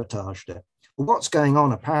has sabotaged it. Well, what's going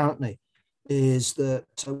on apparently is that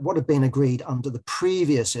what had been agreed under the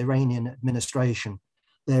previous Iranian administration,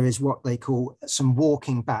 there is what they call some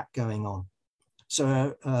walking back going on.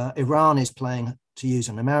 So Iran is playing, to use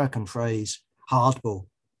an American phrase, hardball.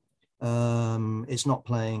 It's not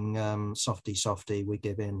playing softy, we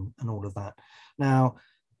give in and all of that. Now,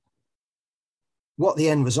 what the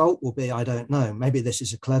end result will be, I don't know. Maybe this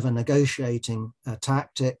is a clever negotiating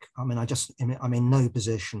tactic. I mean, I'm in no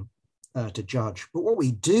position to judge. But what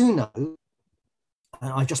we do know,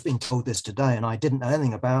 and I've just been told this today, and I didn't know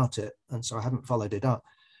anything about it, and so I haven't followed it up,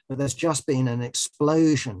 but there's just been an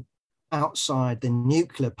explosion outside the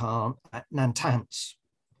nuclear plant at Natanz,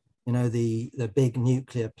 the big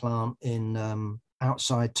nuclear plant in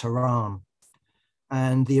outside Tehran.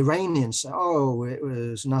 And the Iranians say, oh, it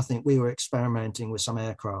was nothing. We were experimenting with some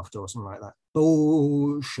aircraft or something like that.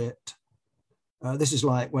 Bullshit. This is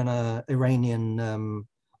like when an Iranian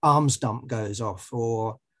arms dump goes off,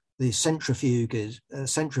 or the centrifuges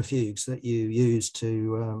that you use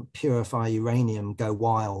to purify uranium go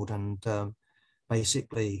wild and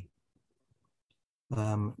basically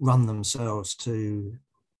run themselves to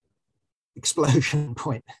explosion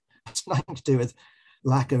point. It's nothing to do with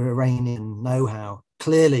lack of Iranian know-how.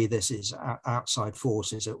 Clearly, this is outside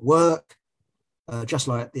forces at work, just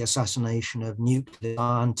like the assassination of nuclear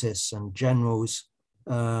scientists and generals.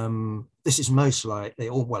 This is most likely,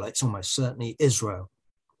 or well, it's almost certainly Israel.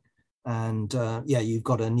 And you've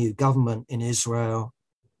got a new government in Israel.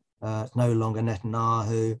 It's no longer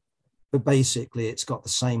Netanyahu, but basically it's got the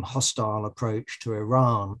same hostile approach to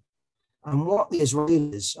Iran. And what the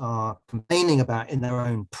Israelis are complaining about in their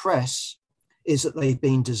own press is that they've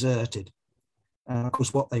been deserted. And of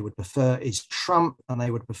course, what they would prefer is Trump, and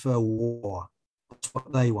they would prefer war. That's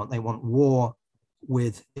what they want. They want war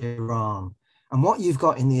with Iran. And what you've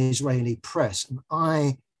got in the Israeli press,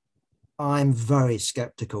 and I'm very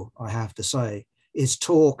skeptical, I have to say, is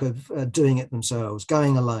talk of doing it themselves,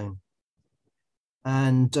 going alone.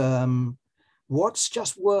 And what's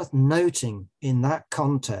just worth noting in that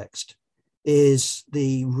context is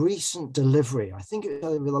the recent delivery, I think it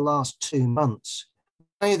was over the last 2 months,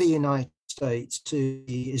 by the United States to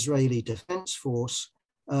the Israeli Defense Force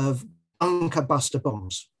of bunker buster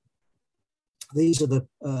bombs. These are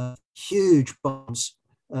the huge bombs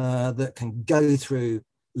that can go through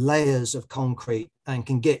layers of concrete and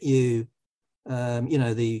can get you,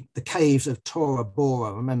 the caves of Tora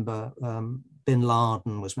Bora. Remember, bin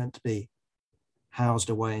Laden was meant to be housed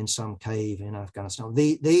away in some cave in Afghanistan.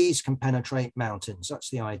 These can penetrate mountains. That's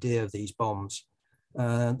the idea of these bombs.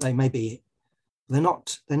 They may be, they're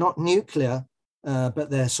not nuclear, but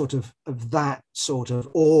they're sort of that sort of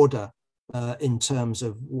order in terms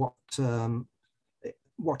of what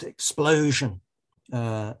explosion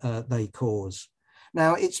they cause.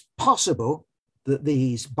 Now, it's possible that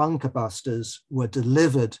these bunker busters were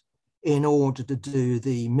delivered in order to do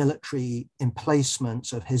the military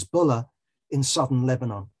emplacements of Hezbollah in southern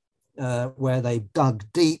Lebanon, where they dug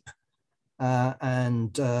deep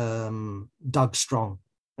and dug strong.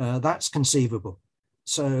 That's conceivable.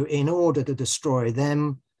 So in order to destroy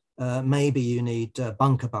them, maybe you need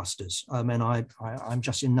bunker busters. I mean, I'm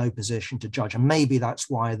just in no position to judge. And maybe that's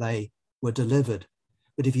why they were delivered.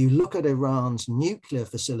 But if you look at Iran's nuclear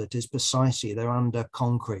facilities, precisely, they're under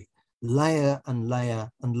concrete, layer and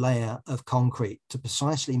layer and layer of concrete to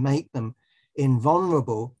precisely make them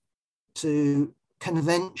invulnerable to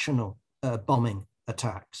conventional bombing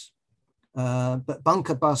attacks. But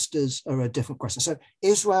bunker busters are a different question. So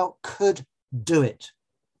Israel could do it,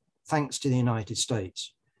 thanks to the United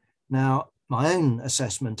States. Now, my own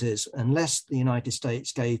assessment is, unless the United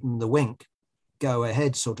States gave them the wink, go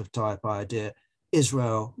ahead sort of type idea,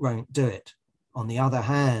 Israel won't do it. On the other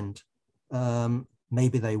hand,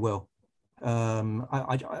 maybe they will.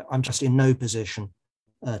 I'm just in no position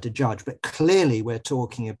to judge, but clearly we're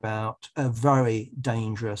talking about a very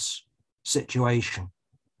dangerous situation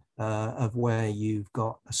of where you've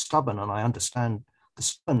got a stubborn, and I understand the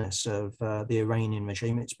stubbornness of the Iranian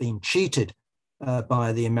regime. It's been cheated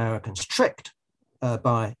by the Americans, tricked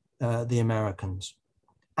by the Americans,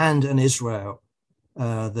 and an Israel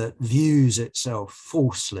that views itself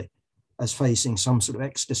falsely as facing some sort of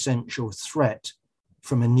existential threat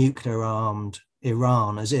from a nuclear-armed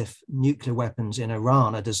Iran, as if nuclear weapons in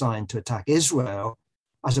Iran are designed to attack Israel,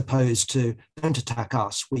 as opposed to, don't attack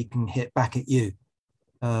us, we can hit back at you.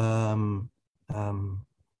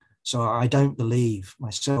 So I don't believe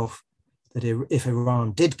myself that if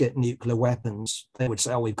Iran did get nuclear weapons, they would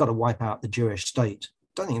say, oh, we've got to wipe out the Jewish state.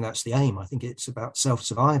 I don't think that's the aim. I think it's about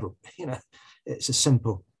self-survival. You know, it's as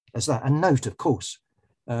simple as that. And note, of course,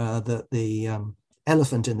 that the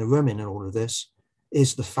elephant in the room in all of this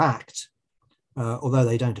is the fact, although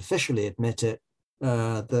they don't officially admit it,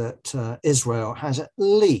 that Israel has at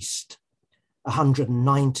least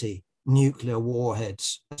 190 nuclear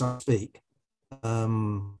warheads, so to speak,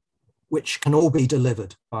 which can all be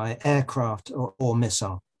delivered by aircraft or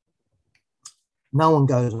missile. No one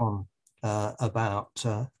goes on about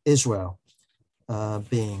Israel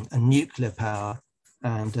being a nuclear power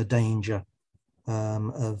and a danger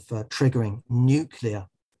of triggering nuclear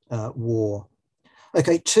war.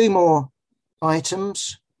 Okay, two more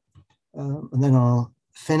items, and then I'll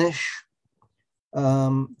finish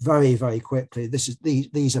very, very quickly.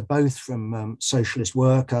 These are both from Socialist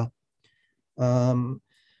Worker.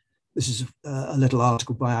 This is a little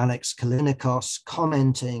article by Alex Kalinikos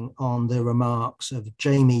commenting on the remarks of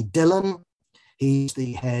Jamie Dillon. He's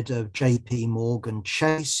the head of JP Morgan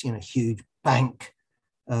Chase, you know, huge bank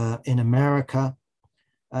in America.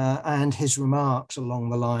 And his remarks along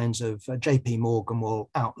the lines of JP Morgan will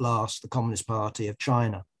outlast the Communist Party of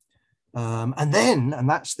China. And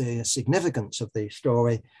that's the significance of the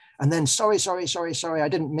story. And then, sorry, I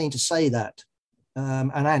didn't mean to say that.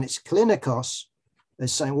 And Alex Kalinikos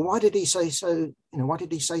is saying, well, why did he say so? You know, why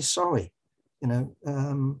did he say sorry? You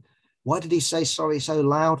know, why did he say sorry so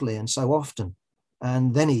loudly and so often?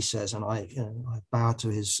 And then he says, and I bow to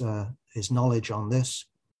his knowledge on this.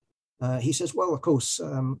 He says, well, of course,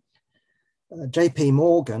 JP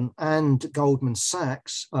Morgan and Goldman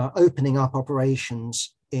Sachs are opening up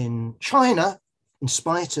operations in China in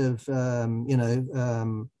spite of,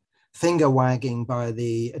 finger wagging by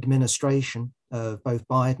the administration of both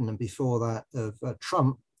Biden and before that of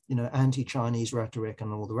Trump, you know, anti-Chinese rhetoric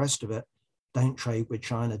and all the rest of it. Don't trade with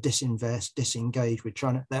China, disinvest, disengage with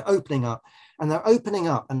China. They're opening up,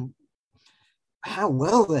 and how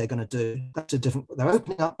well they're going to do, that's a different, they're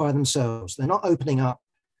opening up by themselves. They're not opening up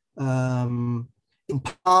in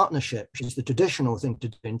partnership, which is the traditional thing to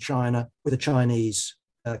do in China with a Chinese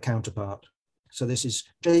counterpart. So this is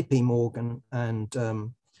JP Morgan and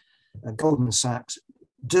Goldman Sachs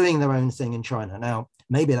doing their own thing in China. Now,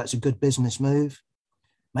 maybe that's a good business move.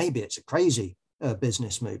 Maybe it's a crazy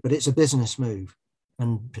business move, but it's a business move.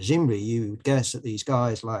 And presumably you would guess that these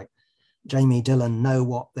guys like Jamie Dillon know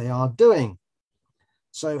what they are doing.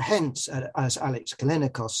 So hence, as Alex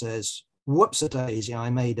Kalinikos says, whoops-a-daisy, I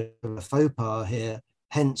made a faux pas here,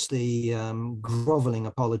 hence the groveling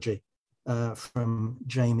apology from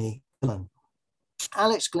Jamie Dillon.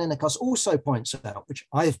 Alex Kalinikos also points out, which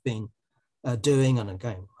I've been doing, and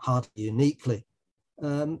again, hardly uniquely,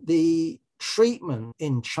 the treatment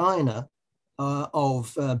in China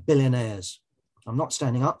of billionaires. I'm not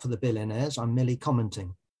standing up for the billionaires, I'm merely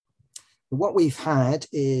commenting. What we've had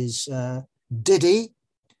is Didi,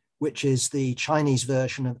 which is the Chinese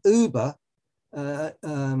version of Uber,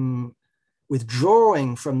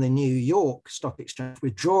 withdrawing from the New York Stock Exchange,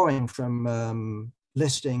 withdrawing from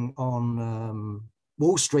listing on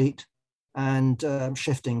Wall Street and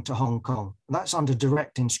shifting to Hong Kong. And that's under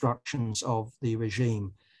direct instructions of the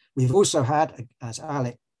regime. We've also had, as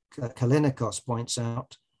Alec Kalinikos points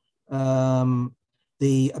out,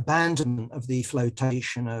 the abandonment of the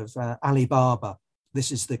flotation of Alibaba.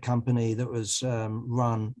 This is the company that was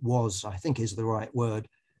I think is the right word,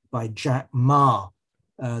 by Jack Ma,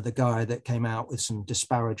 the guy that came out with some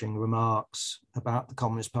disparaging remarks about the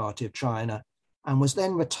Communist Party of China and was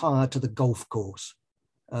then retired to the golf course.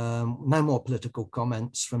 No more political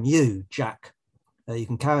comments from you, Jack. You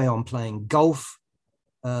can carry on playing golf,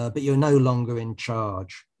 but you're no longer in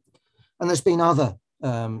charge. And there's been other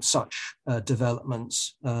such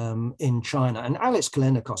developments in China. And Alex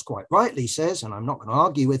Kalinikos quite rightly says, and I'm not going to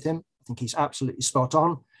argue with him, I think he's absolutely spot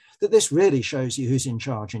on, that this really shows you who's in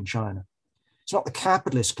charge in China. It's not the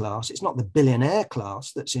capitalist class, it's not the billionaire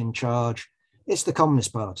class that's in charge, it's the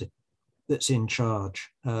Communist Party that's in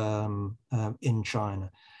charge in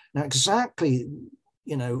China. Now, exactly,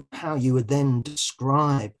 how you would then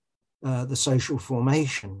describe the social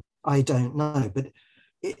formation, I don't know, but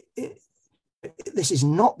this is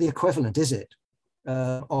not the equivalent, is it,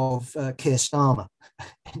 of Keir Starmer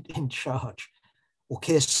in charge, or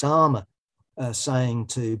Keir Starmer saying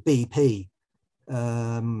to BP,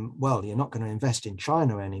 well, you're not going to invest in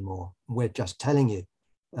China anymore. We're just telling you.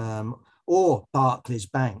 Or Barclays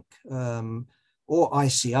Bank, or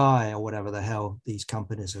ICI, or whatever the hell these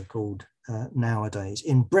companies are called nowadays.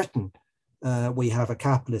 In Britain, we have a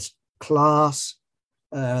capitalist class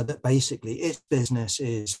that basically its business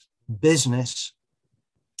is business.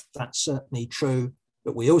 That's certainly true.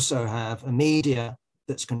 But we also have a media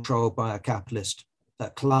that's controlled by a capitalist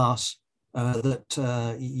class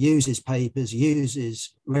that uses papers,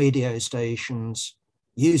 uses radio stations,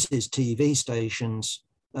 uses TV stations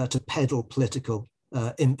to peddle political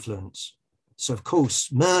influence. So, of course,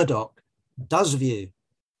 Murdoch does view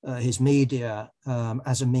his media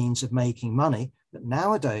as a means of making money. But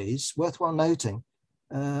nowadays, worthwhile noting,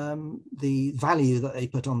 the value that they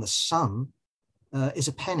put on the Sun is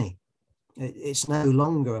a penny. It's no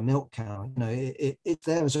longer a milk cow. It's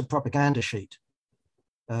there as a propaganda sheet.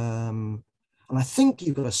 And I think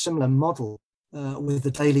you've got a similar model with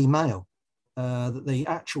the Daily Mail, that the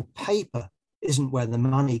actual paper isn't where the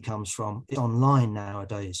money comes from. It's online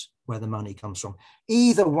nowadays where the money comes from.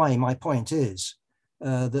 Either way, my point is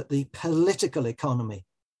that the political economy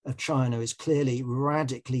of China is clearly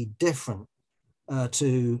radically different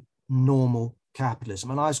to normal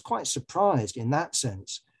capitalism. And I was quite surprised in that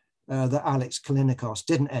sense that Alex Kalinikos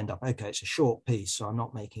didn't end up, okay, it's a short piece, so I'm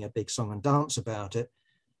not making a big song and dance about it,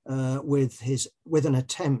 with an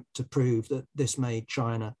attempt to prove that this made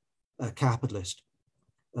China a capitalist,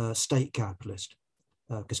 state capitalist,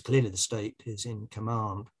 because clearly the state is in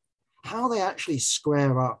command. How they actually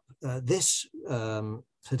square up this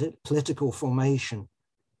political formation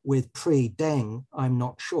with pre-Deng, I'm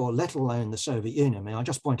not sure, let alone the Soviet Union. I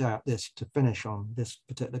just point out this to finish on this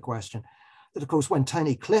particular question, that of course, when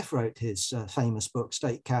Tony Cliff wrote his famous book,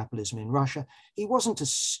 State Capitalism in Russia, he wasn't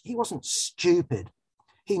stupid.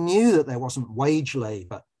 He knew that there wasn't wage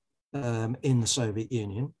labor in the Soviet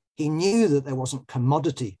Union. He knew that there wasn't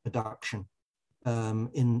commodity production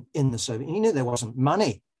in the Soviet Union. He knew there wasn't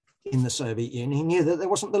money in the Soviet Union. He knew that there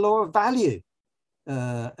wasn't the law of value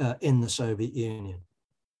in the Soviet Union.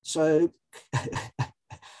 So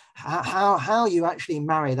how you actually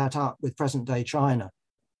marry that up with present day China,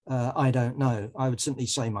 I don't know. I would simply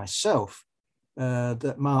say myself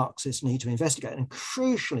that Marxists need to investigate, and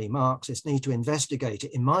crucially, Marxists need to investigate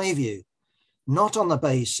it, in my view, not on the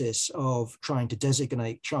basis of trying to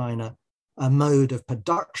designate China a mode of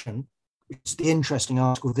production, which is the interesting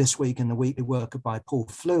article this week in the Weekly Worker by Paul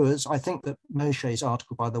Fleurs. I think that Moshe's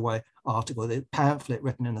article, by the way, the pamphlet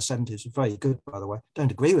written in the 70s was very good, by the way.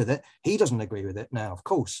 Don't agree with it. He doesn't agree with it now, of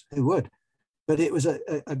course, who would? But it was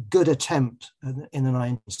a good attempt in the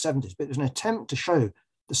 1970s, but it was an attempt to show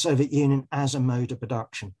the Soviet Union as a mode of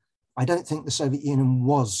production. I don't think the Soviet Union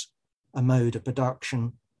was a mode of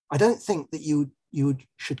production. I don't think that you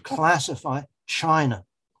should classify China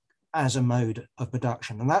as a mode of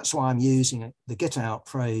production. And that's why I'm using the get out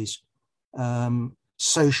phrase,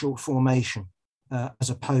 social formation, as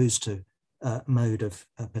opposed to mode of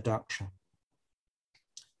production.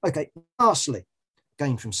 Okay, lastly,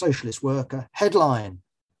 again from Socialist Worker, headline,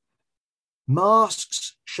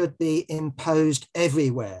 masks should be imposed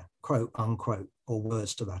everywhere, quote unquote, or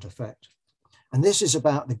words to that effect. And this is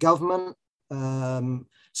about the government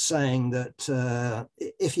saying that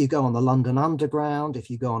if you go on the London Underground, if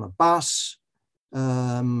you go on a bus,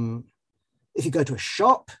 if you go to a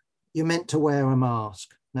shop, you're meant to wear a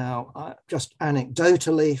mask. Now, just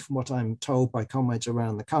anecdotally, from what I'm told by comrades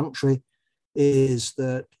around the country, is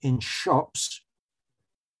that in shops,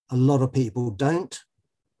 a lot of people don't.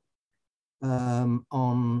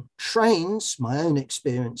 On trains, my own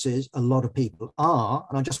experience is a lot of people are,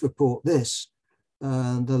 and I just report this,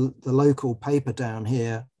 the local paper down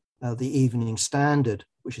here, the Evening Standard,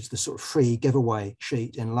 which is the sort of free giveaway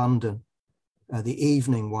sheet in London, the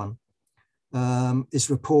evening one, is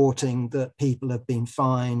reporting that people have been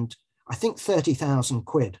fined, I think 30,000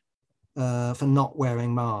 quid for not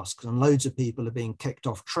wearing masks. And loads of people are being kicked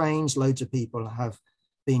off trains. Loads of people have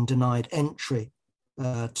been denied entry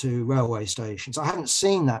to railway stations. I haven't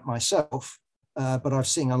seen that myself, but I've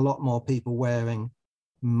seen a lot more people wearing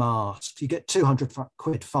masks. You get 200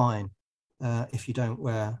 quid fine if you don't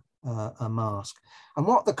wear a mask. And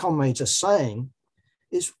what the comrades are saying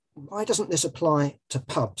is, why doesn't this apply to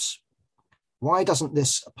pubs? Why doesn't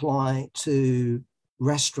this apply to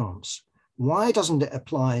restaurants? Why doesn't it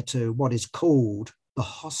apply to what is called the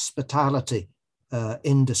hospitality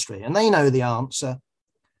industry? And they know the answer.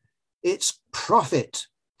 It's profit.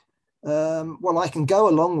 Well, I can go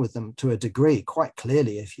along with them to a degree, quite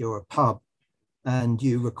clearly. If you're a pub and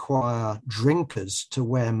you require drinkers to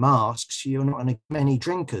wear masks, you're not going to get many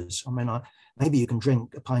drinkers. I mean, maybe you can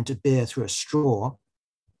drink a pint of beer through a straw.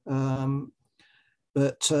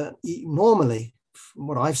 But normally, from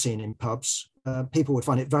what I've seen in pubs, people would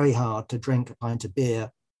find it very hard to drink a pint of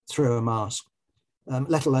beer through a mask,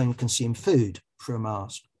 let alone consume food through a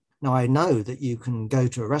mask. Now, I know that you can go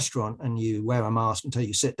to a restaurant and you wear a mask until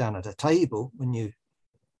you sit down at a table, when you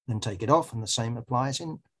then take it off, and the same applies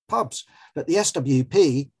in pubs. But the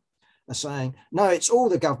SWP are saying, no, it's all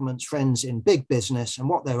the government's friends in big business, and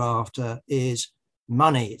what they're after is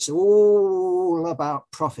money. It's all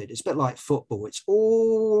about profit. It's a bit like football. It's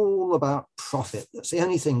all about profit. That's the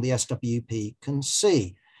only thing the SWP can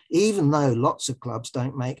see, even though lots of clubs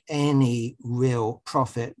don't make any real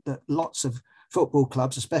profit, that lots of football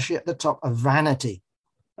clubs, especially at the top, are vanity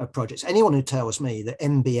projects. Anyone who tells me that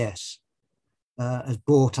MBS has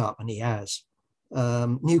bought up, and he has,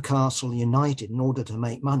 Newcastle United in order to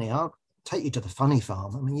make money, I'll take you to the funny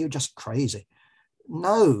farm. I mean, you're just crazy.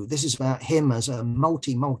 No, this is about him as a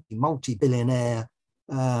multi-billionaire,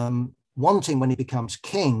 wanting, when he becomes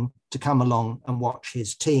king, to come along and watch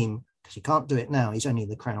his team, because he can't do it now. He's only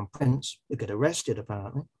the crown prince. He'll get arrested,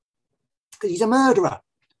 apparently, because he's a murderer.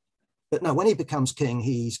 But no, when he becomes king,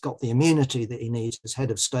 he's got the immunity that he needs as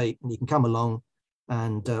head of state, and he can come along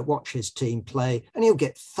and watch his team play, and he'll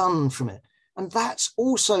get fun from it. And that's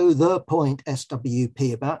also the point,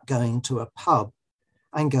 SWP, about going to a pub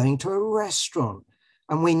and going to a restaurant.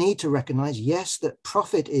 And we need to recognize, yes, that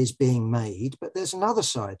profit is being made, but there's another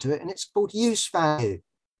side to it, and it's called use value.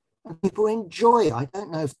 And people enjoy it. I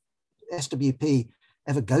don't know if SWP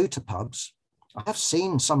ever go to pubs. I have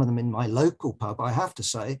seen some of them in my local pub, I have to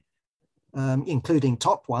say, including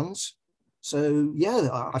top ones. So,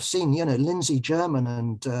 yeah, I've seen, Lindsay German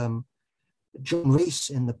and John Rees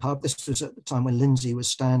in the pub. This was at the time when Lindsay was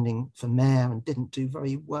standing for mayor and didn't do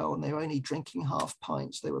very well, and they were only drinking half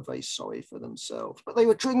pints. They were very sorry for themselves, but they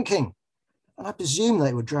were drinking, and I presume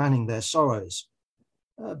they were drowning their sorrows.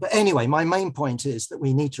 But anyway, my main point is that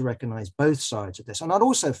we need to recognize both sides of this. And I'd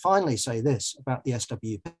also finally say this about the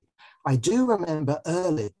SWP. I do remember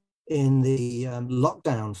early in the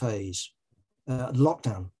lockdown phase,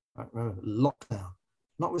 lockdown,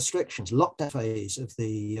 not restrictions, lockdown phase of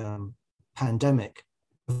the pandemic,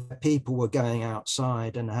 people were going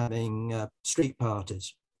outside and having street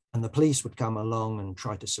parties, and the police would come along and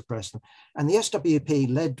try to suppress them. And the SWP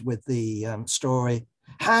led with the story,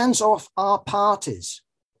 hands off our parties.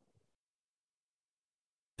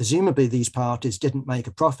 Presumably these parties didn't make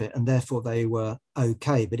a profit, and therefore they were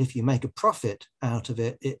okay. But if you make a profit out of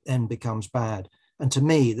it, it then becomes bad. And to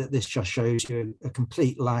me, that this just shows you a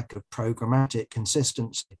complete lack of programmatic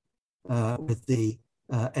consistency with the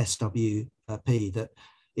SWP, that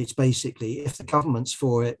it's basically, if the government's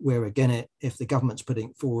for it, we're against it. If the government's putting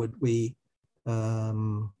it forward, we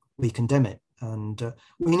condemn it. And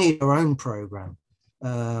we need our own program.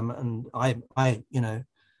 And I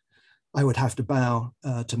would have to bow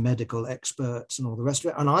to medical experts and all the rest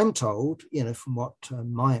of it. And I'm told, from what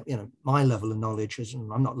my level of knowledge is,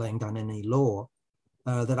 and I'm not laying down any law,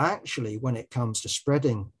 that actually when it comes to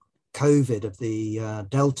spreading COVID of the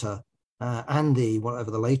Delta and the,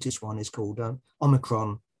 whatever the latest one is called,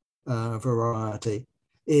 Omicron variety,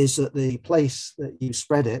 is that the place that you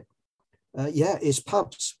spread it, is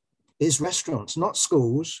pubs, is restaurants, not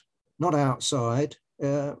schools, not outside.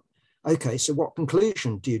 Okay, so what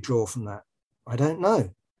conclusion do you draw from that? I don't know.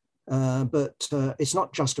 But it's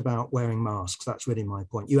not just about wearing masks. That's really my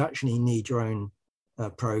point. You actually need your own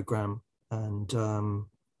program, and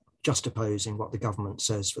just opposing what the government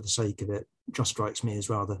says for the sake of it just strikes me as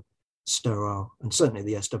rather sterile. And certainly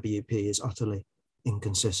the SWP is utterly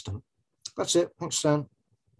inconsistent. That's it. Thanks, Stan.